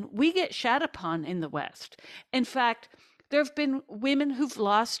women, we get shat upon in the West. In fact, there have been women who've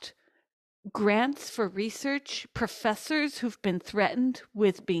lost grants for research, professors who've been threatened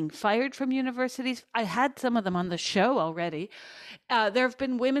with being fired from universities. I had some of them on the show already. There have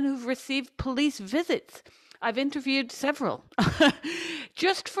been women who've received police visits. I've interviewed several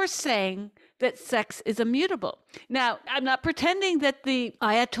just for saying that sex is immutable. Now, I'm not pretending that the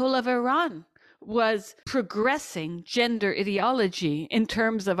Ayatollah of Iran was progressing gender ideology in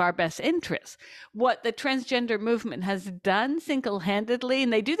terms of our best interests. What the transgender movement has done single-handedly,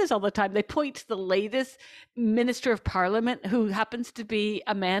 and they do this all the time, they point to the latest minister of parliament who happens to be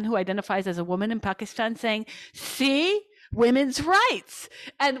a man who identifies as a woman in Pakistan, saying, see, women's rights.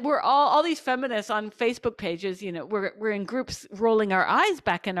 And we're all these feminists on Facebook pages, we're in groups rolling our eyes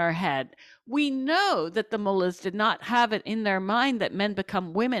back in our head. We know that the mullahs did not have it in their mind that men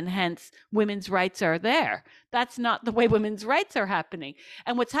become women, hence women's rights are there. That's not the way women's rights are happening.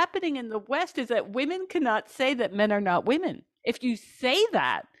 And what's happening in the West is that women cannot say that men are not women. If you say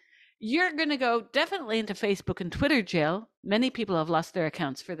that, you're going to go definitely into Facebook and Twitter jail. Many people have lost their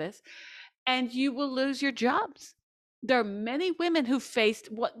accounts for this. And you will lose your jobs. There are many women who faced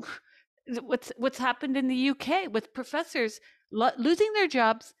what's happened in the UK with professors losing their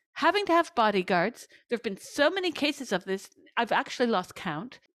jobs, having to have bodyguards. There have been so many cases of this. I've actually lost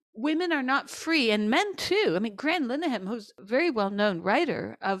count. Women are not free, and men too. I mean, Grant Linehan, who's a very well-known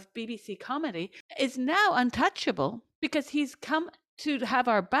writer of BBC comedy, is now untouchable because he's come to have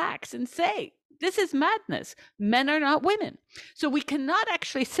our backs and say, this is madness. Men are not women. So we cannot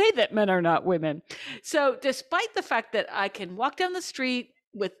actually say that men are not women. So despite the fact that I can walk down the street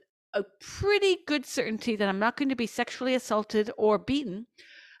with a pretty good certainty that I'm not going to be sexually assaulted or beaten,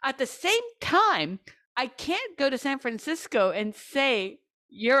 at the same time, I can't go to San Francisco and say,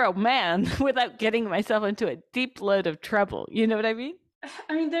 you're a man without getting myself into a deep load of trouble. You know what I mean?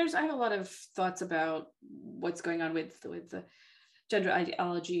 I mean, I have a lot of thoughts about what's going on with the gender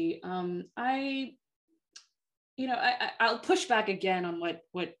ideology. I'll push back again on what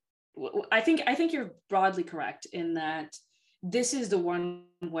I think you're broadly correct in that this is the one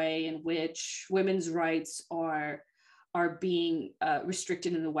way in which women's rights are being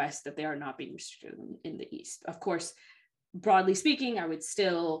restricted in the West that they are not being restricted in the East. Of course, broadly speaking, I would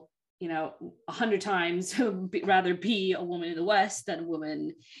still 100 times rather be a woman in the West than a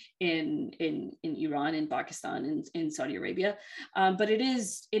woman in Iran, in Pakistan, in Saudi Arabia. But it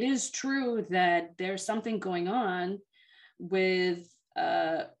is true that there's something going on with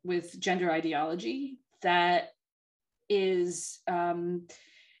gender ideology that is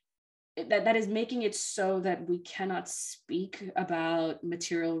that is making it so that we cannot speak about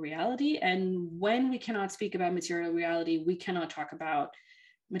material reality. And when we cannot speak about material reality, we cannot talk about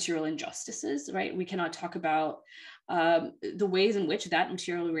material injustices, right? We cannot talk about the ways in which that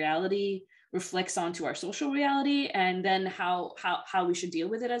material reality reflects onto our social reality, and then how we should deal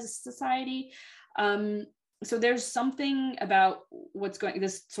with it as a society. So there's something about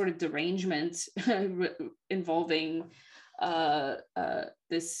this sort of derangement involving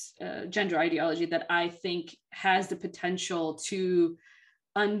this gender ideology that I think has the potential to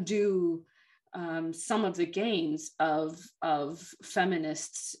undo some of the gains of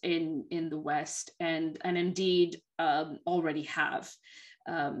feminists in the West, and indeed already have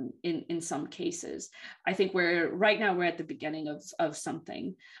in some cases. I think we're at the beginning of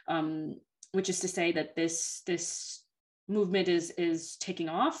something, which is to say that this movement is taking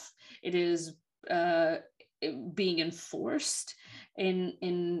off. It is being enforced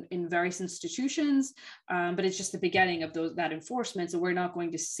in various institutions, but it's just the beginning of that enforcement. So we're not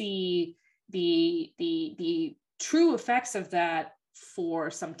going to see the true effects of that for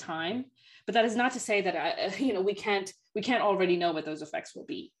some time. But that is not to say that we can't already know what those effects will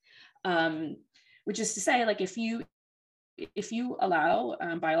be. Which is to say, like, if you allow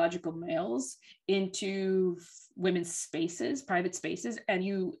biological males into women's spaces, private spaces, and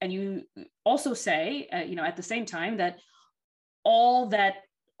you also say, at the same time that all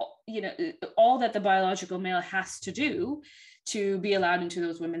all that the biological male has to do to be allowed into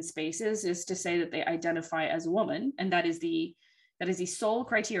those women's spaces is to say that they identify as a woman, and that is the sole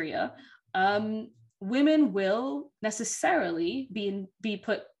criteria. Women will necessarily be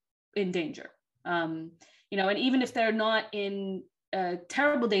put in danger. And even if they're not in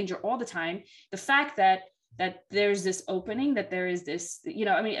terrible danger all the time, the fact that there's this opening, that there is this,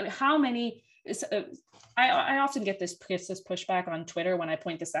 how many, I often get this pushback on Twitter when I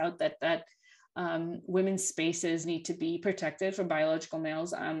point this out, that women's spaces need to be protected from biological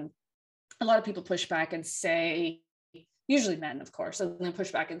males. A lot of people push back and say, usually men, of course, and then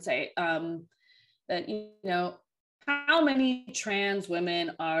push back and say that, how many trans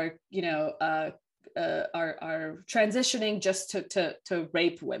women are transitioning just to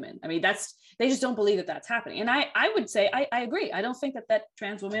rape women? I mean, they just don't believe that that's happening. And I would say, I agree. I don't think that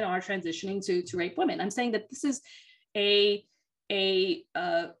trans women are transitioning to rape women. I'm saying that this is a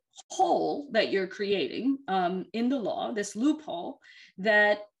hole that you're creating in the law, this loophole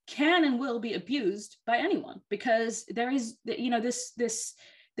that can and will be abused by anyone, because there is,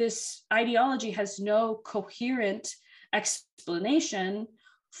 this ideology has no coherent explanation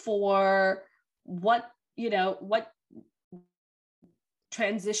for what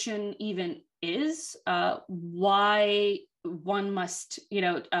transition even is, why one must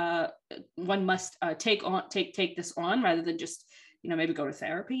take this on, rather than just maybe go to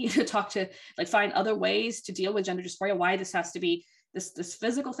therapy to talk to, find other ways to deal with gender dysphoria, why this has to be this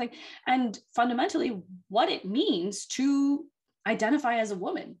physical thing, and fundamentally what it means to identify as a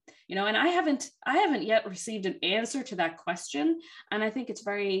woman, and I haven't yet received an answer to that question. And I think it's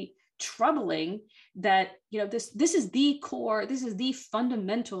very troubling that this is the core, this is the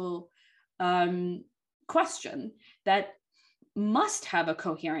fundamental question that must have a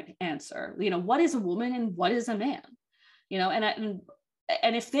coherent answer. What is a woman and what is a man?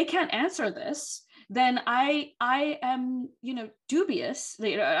 And if they can't answer this, then I am dubious.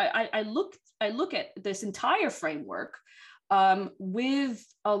 I look at this entire framework with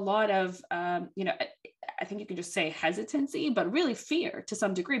a lot of I think you can just say hesitancy, but really fear to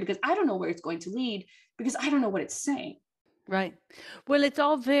some degree, because I don't know where it's going to lead, because I don't know what it's saying. Right. Well, it's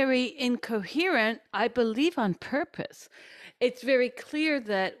all very incoherent, I believe, on purpose. It's very clear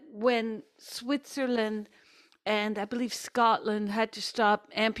that when Switzerland and I believe Scotland had to stop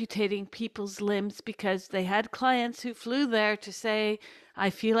amputating people's limbs because they had clients who flew there to say,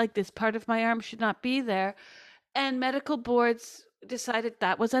 I feel like this part of my arm should not be there. And medical boards decided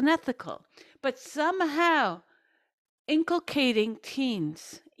that was unethical. But somehow inculcating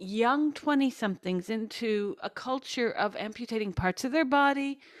teens, young 20-somethings, into a culture of amputating parts of their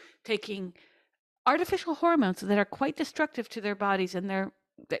body, taking artificial hormones that are quite destructive to their bodies and that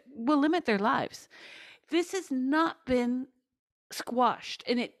will limit their lives. This has not been squashed,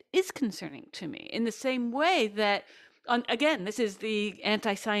 and it is concerning to me in the same way that, again, this is the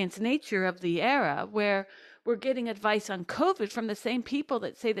anti-science nature of the era, where we're getting advice on COVID from the same people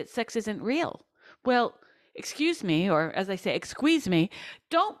that say that sex isn't real. Well, excuse me, or as I say, excuse me,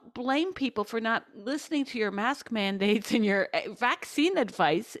 don't blame people for not listening to your mask mandates and your vaccine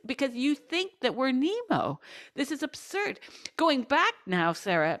advice because you think that we're Nemo. This is absurd. Going back now,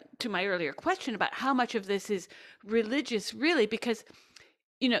 Sarah, to my earlier question about how much of this is religious, really, because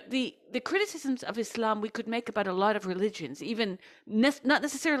the criticisms of Islam we could make about a lot of religions, even not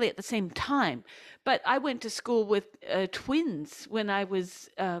necessarily at the same time. But I went to school with twins when I was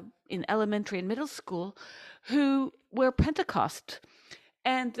in elementary and middle school who were Pentecost.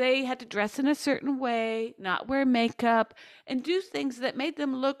 And they had to dress in a certain way, not wear makeup, and do things that made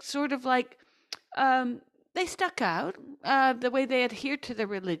them look sort of like they stuck out, the way they adhered to the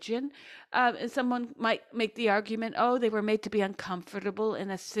religion. And someone might make the argument, oh, they were made to be uncomfortable in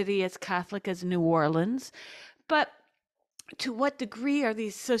a city as Catholic as New Orleans. But to what degree are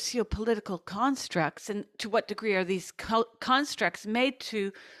these socio-political constructs, and to what degree are these constructs made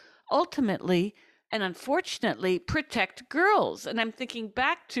to ultimately and unfortunately protect girls? And I'm thinking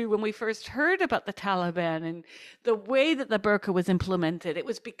back to when we first heard about the Taliban and the way that the burqa was implemented. It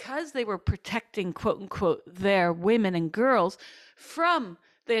was because they were protecting, quote unquote, their women and girls from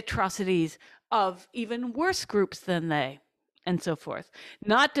the atrocities of even worse groups than they, and so forth.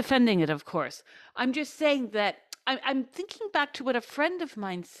 Not defending it, of course. I'm just saying that I'm thinking back to what a friend of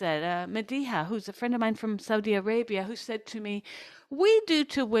mine said, Mediha, who's a friend of mine from Saudi Arabia, who said to me, we do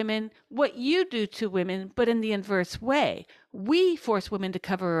to women what you do to women, but in the inverse way. We force women to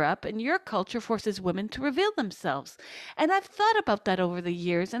cover up, and your culture forces women to reveal themselves. And I've thought about that over the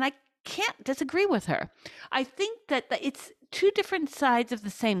years, and I can't disagree with her. I think that it's two different sides of the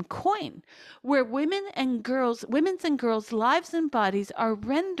same coin, where women's and girls' lives and bodies are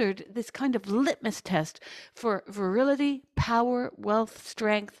rendered this kind of litmus test for virility, power, wealth,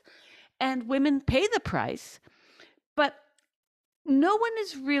 strength, and women pay the price. But no one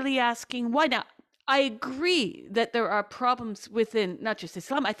is really asking why. Now, I agree that there are problems within not just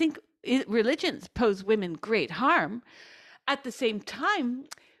Islam. I think religions pose women great harm. At the same time,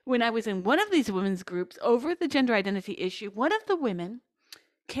 when I was in one of these women's groups over the gender identity issue, one of the women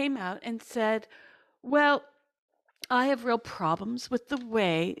came out and said, well, I have real problems with the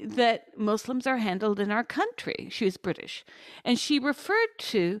way that Muslims are handled in our country. She was British. And she referred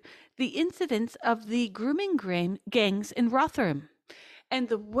to the incidents of the grooming gangs in Rotherham and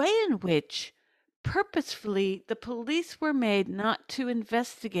the way in which purposefully the police were made not to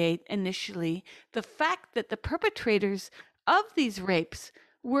investigate initially the fact that the perpetrators of these rapes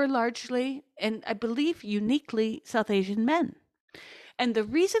were largely, and I believe uniquely, South Asian men. And the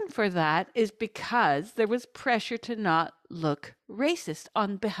reason for that is because there was pressure to not look racist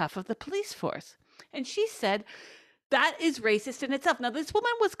on behalf of the police force. And she said, that is racist in itself. Now, this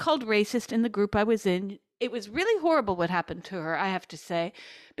woman was called racist in the group I was in. It was really horrible what happened to her, I have to say,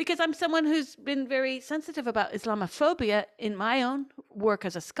 because I'm someone who's been very sensitive about Islamophobia in my own work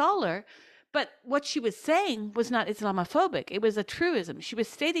as a scholar. But what she was saying was not Islamophobic. It was a truism. She was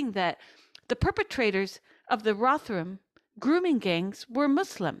stating that the perpetrators of the Rotherham grooming gangs were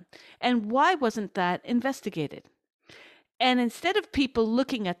Muslim. And why wasn't that investigated? And instead of people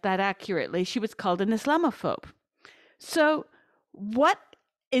looking at that accurately, she was called an Islamophobe. So what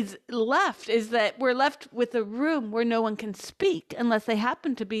is left is that we're left with a room where no one can speak unless they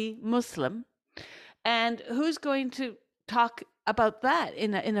happen to be Muslim. And who's going to talk about that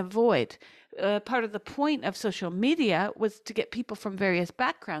in a void? Part of the point of social media was to get people from various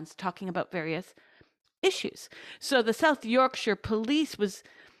backgrounds talking about various issues. So the South Yorkshire police was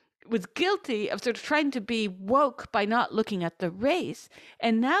guilty of sort of trying to be woke by not looking at the race.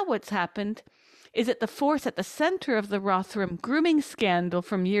 And now what's happened is that the force at the center of the Rotherham grooming scandal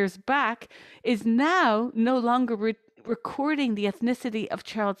from years back is now no longer recording the ethnicity of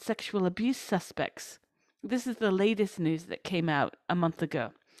child sexual abuse suspects. This is the latest news that came out a month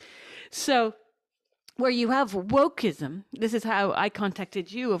ago. So where you have wokeism, this is how I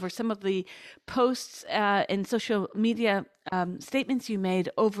contacted you over some of the posts and social media statements you made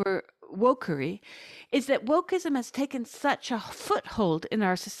over wokery, is that wokeism has taken such a foothold in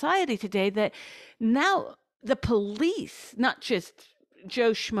our society today that now the police, not just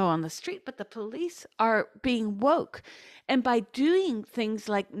Joe Schmo on the street, but the police are being woke. And by doing things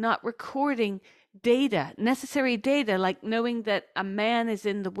like not recording data, necessary data, like knowing that a man is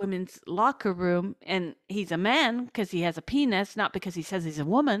in the women's locker room and he's a man because he has a penis, not because he says he's a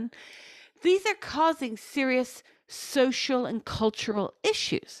woman, these are causing serious social and cultural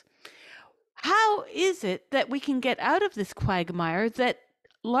issues. How is it that we can get out of this quagmire that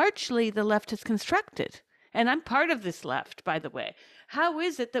largely the left has constructed? And I'm part of this left, by the way. How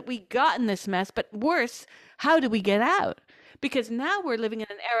is it that we got in this mess? But worse, how do we get out? Because now we're living in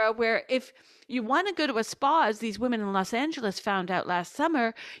an era where if you want to go to a spa, as these women in Los Angeles found out last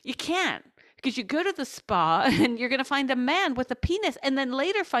summer, you can't. Because you go to the spa and you're going to find a man with a penis and then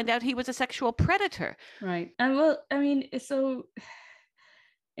later find out he was a sexual predator. Right. And well, I mean, so...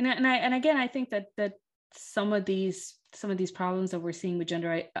 And again, I think that some of these problems that we're seeing with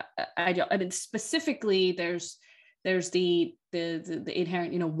gender, I mean, specifically, there's the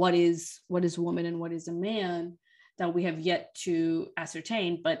inherent, what is a woman and what is a man that we have yet to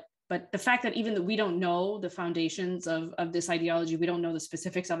ascertain. But the fact that even that we don't know the foundations of this ideology, we don't know the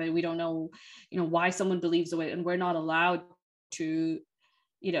specifics of it, we don't know, why someone believes the way, and we're not allowed to,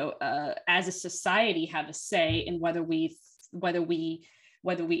 as a society, have a say in whether we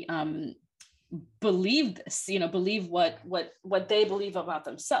believe this, believe what they believe about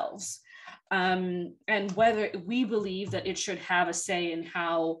themselves, and whether we believe that it should have a say in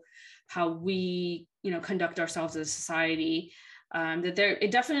how we, conduct ourselves as a society.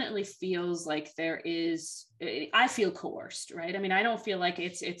 It definitely feels like I feel coerced, right? I mean, I don't feel like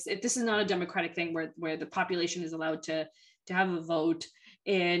this is not a democratic thing where the population is allowed to have a vote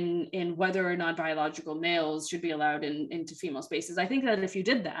in whether or not biological males should be allowed into female spaces. I think that if you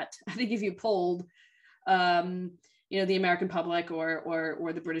did that, I think if you polled, the American public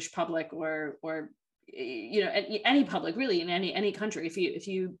or the British public or any public really in any country,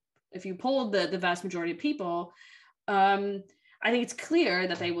 if you polled the vast majority of people, I think it's clear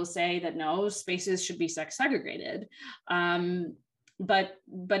that they will say that no, spaces should be sex segregated. But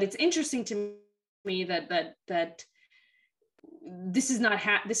it's interesting to me that this is not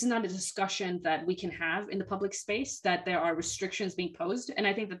a discussion that we can have in the public space, that there are restrictions being posed. And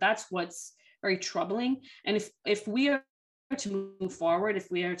I think that that's what's very troubling. And if we are to move forward, if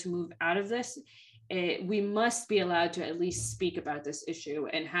we are to move out of this, we must be allowed to at least speak about this issue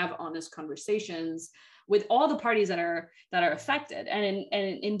and have honest conversations with all the parties that are affected. And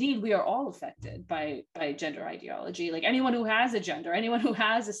indeed, we are all affected by gender ideology. Like anyone who has a gender, anyone who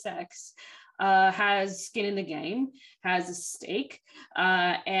has a sex, has skin in the game, has a stake,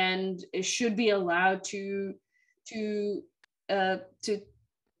 and should be allowed to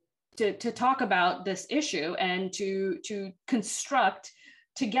talk about this issue and to construct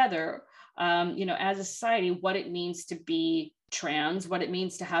together, as a society, what it means to be trans, what it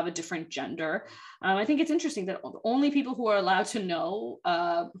means to have a different gender. I think it's interesting that only people who are allowed to know,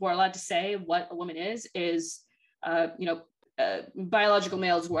 who are allowed to say what a woman is, biological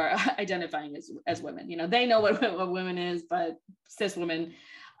males who are identifying as women. They know what women is, but cis women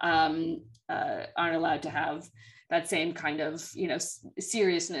aren't allowed to have that same kind of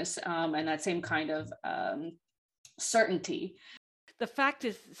seriousness, and that same kind of certainty. The fact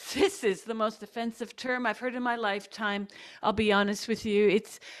is, cis is the most offensive term I've heard in my lifetime. I'll be honest with you.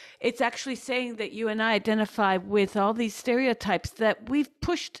 It's actually saying that you and I identify with all these stereotypes that we've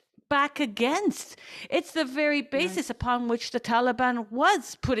pushed back against. It's the very basis upon which the Taliban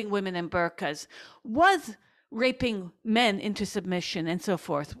was putting women in burqas, was raping men into submission and so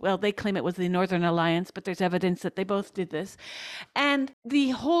forth. Well, they claim it was the Northern Alliance, but there's evidence that they both did this. And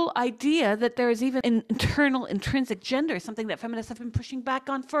the whole idea that there is even an internal intrinsic gender is something that feminists have been pushing back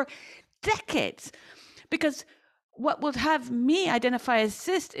on for decades. Because what will have me identify as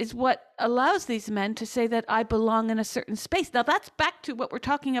cis is what allows these men to say that I belong in a certain space. Now, that's back to what we're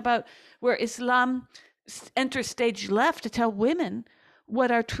talking about, where Islam enters stage left to tell women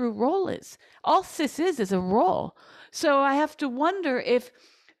what our true role is. All cis is a role. So I have to wonder if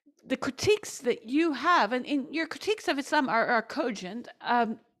the critiques that you have, and in your critiques of Islam are cogent,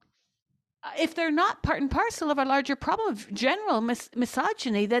 if they're not part and parcel of a larger problem of general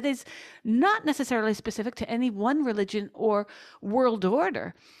misogyny that is not necessarily specific to any one religion or world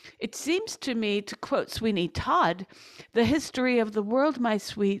order. It seems to me, to quote Sweeney Todd, the history of the world, my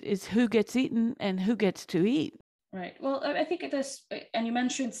sweet, is who gets eaten and who gets to eat. Right. Well, I think this, and you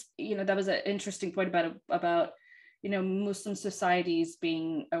mentioned, that was an interesting point about Muslim societies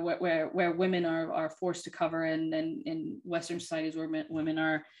being where women are forced to cover, and then in Western societies where women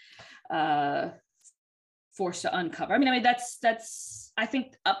are forced to uncover. I mean, that's I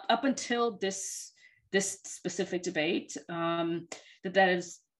think up until this specific debate,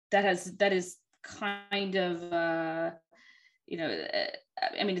 that is kind of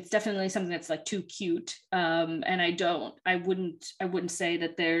I mean, it's definitely something that's like too cute, and I wouldn't say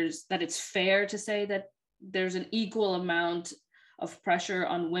that it's fair to say that there's an equal amount of pressure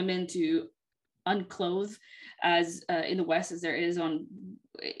on women to unclothe as in the West as there is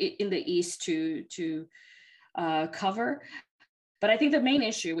in the East to cover. But I think the main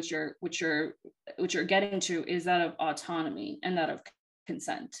issue which you're getting to is that of autonomy and that of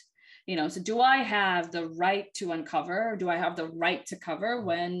consent. So do I have the right to uncover? Do I have the right to cover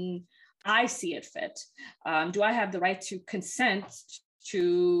when I see it fit? Do I have the right to consent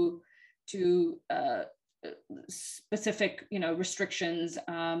to specific restrictions?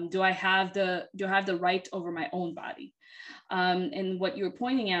 Do I have the right over my own body? And what you were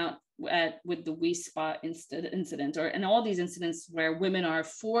pointing out with the WeSpa incident, and all these incidents where women are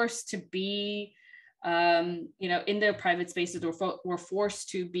forced to be in their private spaces, we're forced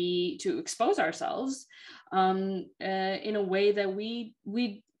to expose ourselves in a way that we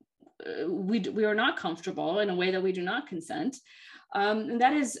are not comfortable, in a way that we do not consent, and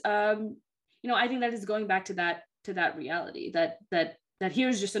that is I think that is going back to that reality that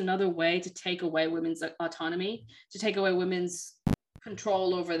here's just another way to take away women's autonomy, to take away women's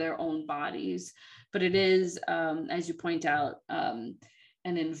control over their own bodies. But it is, as you point out, an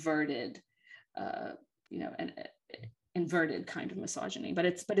inverted an inverted kind of misogyny, but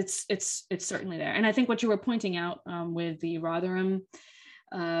it's certainly there. And I think what you were pointing out with the Rotherham,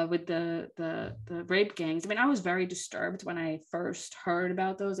 with the rape gangs, I mean, I was very disturbed when I first heard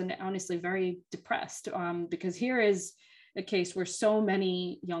about those, and honestly very depressed, because here is a case where so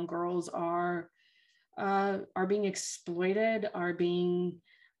many young girls are being exploited, are being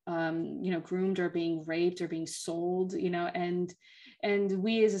groomed, or being raped, or being sold, and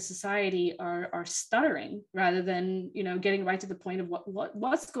we as a society are stuttering rather than getting right to the point of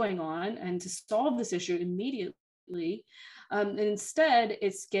what's going on and to solve this issue immediately. And instead,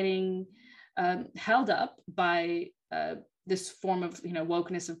 it's getting held up by this form of,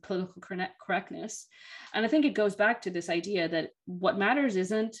 wokeness, of political correctness. And I think it goes back to this idea that what matters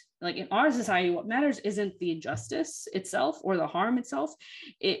isn't, like in our society, what matters isn't the injustice itself or the harm itself.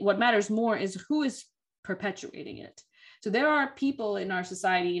 What matters more is who is perpetuating it. So there are people in our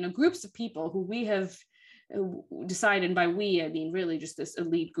society, groups of people who we have decided, and by we, I mean really just this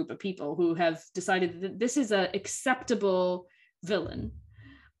elite group of people who have decided that this is an acceptable villain.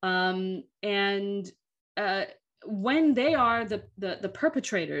 When they are the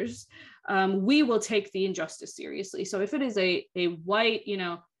perpetrators, we will take the injustice seriously. So if it is a white,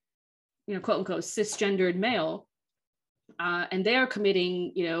 quote unquote, cisgendered male, and they are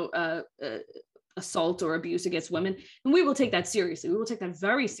committing, assault or abuse against women, and we will take that seriously. We will take that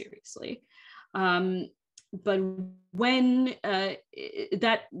very seriously. But when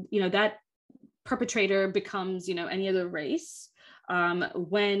that perpetrator becomes, any other race,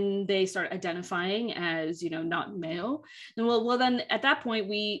 when they start identifying as, not male, then then at that point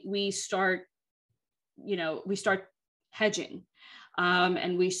we start hedging,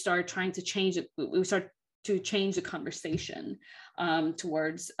 and we start trying to change it. We start to change the conversation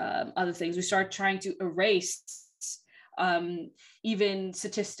towards other things. We start trying to erase even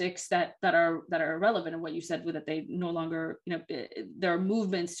statistics that are relevant. And what you said, with that they no longer, there are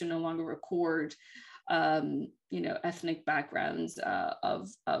movements to no longer record ethnic backgrounds of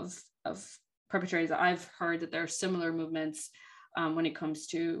perpetrators. I've heard that there are similar movements when it comes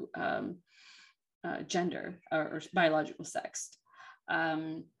to gender or biological sex,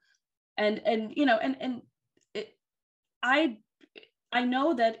 I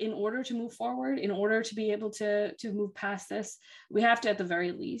know that in order to move forward, in order to be able to move past this, we have to, at the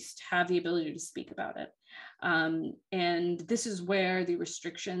very least, have the ability to speak about it. And this is where the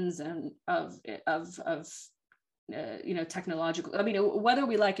restrictions and of technological, I mean, whether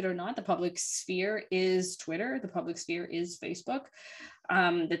we like it or not, the public sphere is Twitter, the public sphere is Facebook.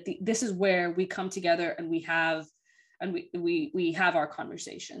 This is where we come together and we have our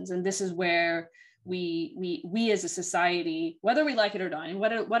conversations, and this is where we as a society, whether we like it or not, and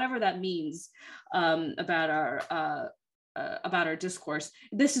whatever that means about our discourse,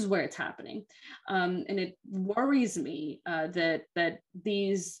 this is where it's happening. And it worries me that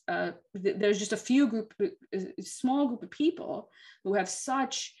these there's just a small group of people who have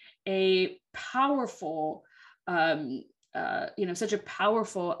such a powerful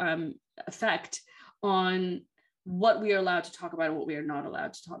effect on what we are allowed to talk about and what we are not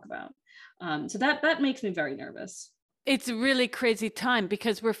allowed to talk about. So that makes me very nervous. It's a really crazy time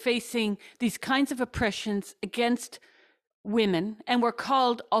because we're facing these kinds of oppressions against women, and we're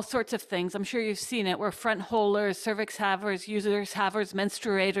called all sorts of things. I'm sure you've seen it. We're front holers, cervix havers, users havers,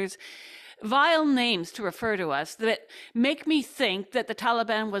 menstruators. Vile names to refer to us that make me think that the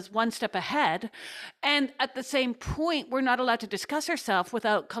Taliban was one step ahead. And at the same point, we're not allowed to discuss ourselves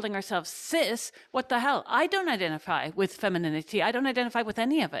without calling ourselves cis. What the hell? I don't identify with femininity. I don't identify with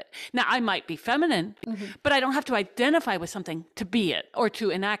any of it. Now, I might be feminine, but I don't have to identify with something to be it or to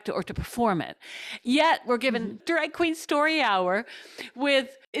enact it or to perform it. Yet we're given Drag Queen Story Hour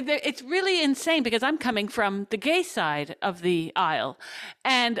with, it's really insane because I'm coming from the gay side of the aisle,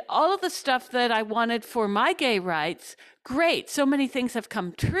 and all of the stuff that I wanted for my gay rights, great. So many things have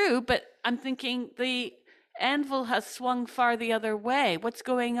come true, but I'm thinking the anvil has swung far the other way. What's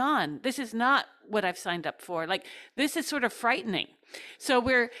going on? This is not what I've signed up for. Like, this is sort of frightening. So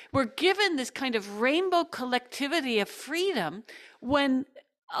we're given this kind of rainbow collectivity of freedom when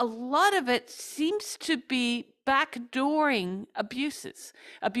a lot of it seems to be backdooring abuses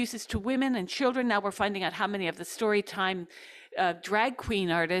to women and children. Now we're finding out how many of the Storytime drag queen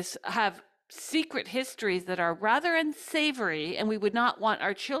artists have secret histories that are rather unsavory, and we would not want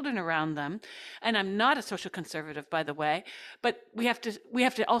our children around them. And I'm not a social conservative, by the way, but we have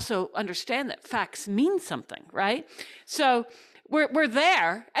to also understand that facts mean something, right? So we're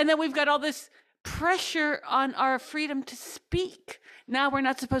there, and then we've got all this pressure on our freedom to speak. Now we're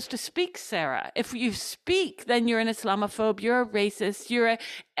not supposed to speak, Sarah. If you speak, then you're an Islamophobe, you're a racist, you're a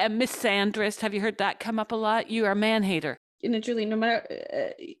misandrist. Have you heard that come up a lot? You are a man-hater. Julie, no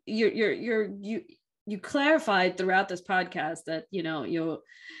matter you clarified throughout this podcast that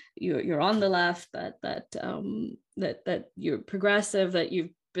you're on the left, that you're progressive, that you've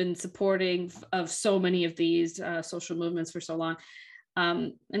been supporting of so many of these social movements for so long,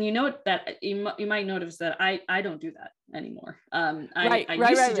 and that you might notice that I don't do that anymore. I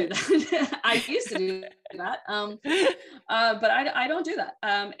used to do that. I used to do that, but I don't do that,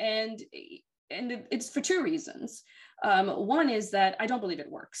 and it's for two reasons. One is that I don't believe it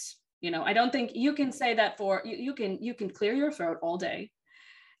works. I don't think you can say that you can clear your throat all day,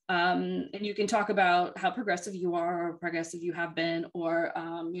 And you can talk about how progressive you are or progressive you have been, or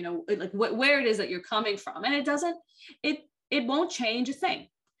like where it is that you're coming from, and it won't change a thing.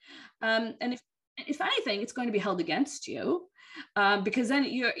 And if anything, it's going to be held against you, because then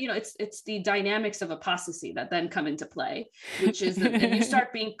it's the dynamics of apostasy that then come into play, which is that you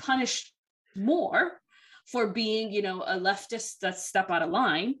start being punished more for being, a leftist that's step out of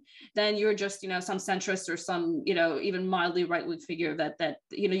line, then you're just, some centrist or some, even mildly right-wing figure that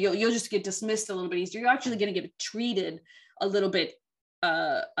you'll just get dismissed a little bit easier. You're actually going to get treated a little bit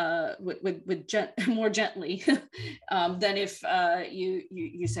more gently than if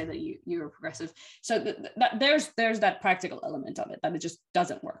you say that you're progressive. So there's that practical element of it, that it just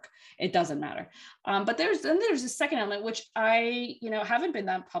doesn't work. It doesn't matter. But there's a second element, which I haven't been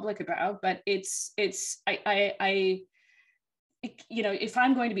that public about, but it's I if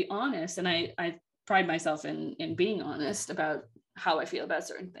I'm going to be honest, and I pride myself in being honest about how I feel about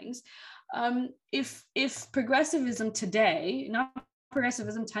certain things. If progressivism today, not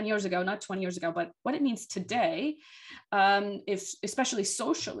progressivism 10 years ago, not 20 years ago, but what it means today, if especially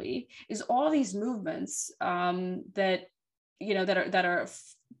socially, is all these movements that are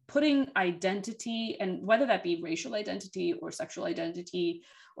putting identity, and whether that be racial identity or sexual identity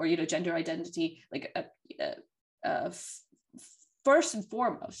or gender identity, like first and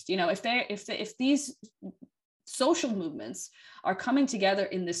foremost, if these social movements are coming together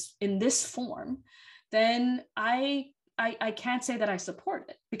in this form, then I can't say that I support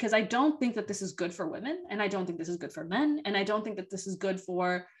it, because I don't think that this is good for women, and I don't think this is good for men, and I don't think that this is good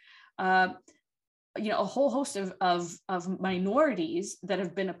for a whole host of minorities that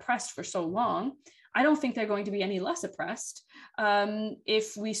have been oppressed for so long. I don't think they're going to be any less oppressed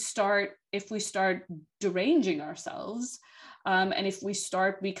if we start deranging ourselves, and if we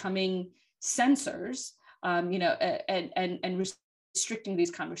start becoming censors, and restricting these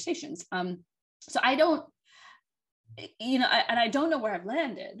conversations. So I don't. And I don't know where I've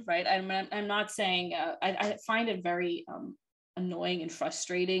landed, right? I'm not saying, I find it very annoying and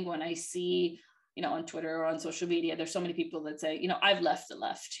frustrating when I see, on Twitter or on social media, there's so many people that say, I've left the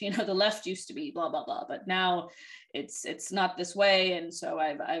left, the left used to be blah, blah, blah, but now it's not this way. And so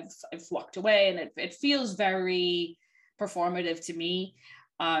I've walked away, and it feels very performative to me.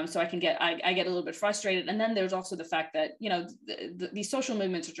 So I get a little bit frustrated. And then there's also the fact that, these social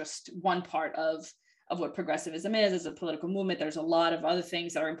movements are just one part of what progressivism is as a political movement. There's a lot of other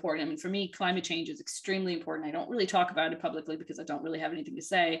things that are important. I mean, for me, climate change is extremely important. I don't really talk about it publicly because I don't really have anything to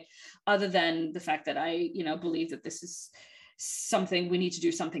say, other than the fact that I, believe that this is something we need to do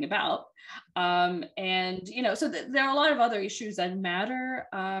something about. So there are a lot of other issues that matter,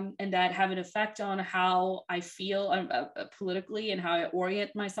 and that have an effect on how I feel politically and how I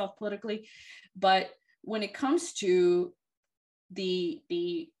orient myself politically. But when it comes to the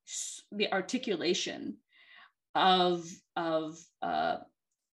articulation of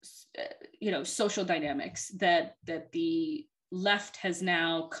social dynamics that the left has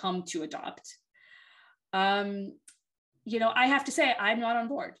now come to adopt, I have to say I'm not on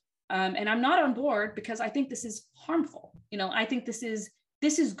board, and I'm not on board because I think this is harmful. I think this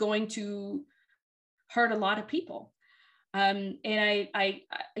is going to hurt a lot of people. And I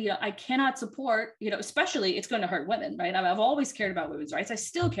cannot support, especially it's going to hurt women, right? I've always cared about women's rights. I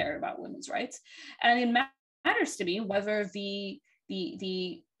still care about women's rights. And it matters to me whether the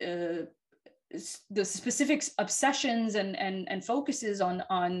specific obsessions and focuses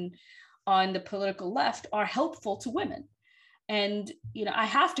on the political left are helpful to women. And, I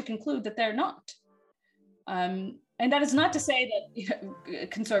have to conclude that they're not. And that is not to say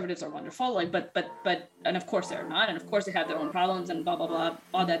that conservatives are wonderful, and of course they're not, and of course they have their own problems and blah, blah, blah,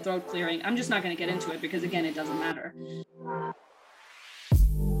 all that throat clearing. I'm just not going to get into it because, again, it doesn't matter.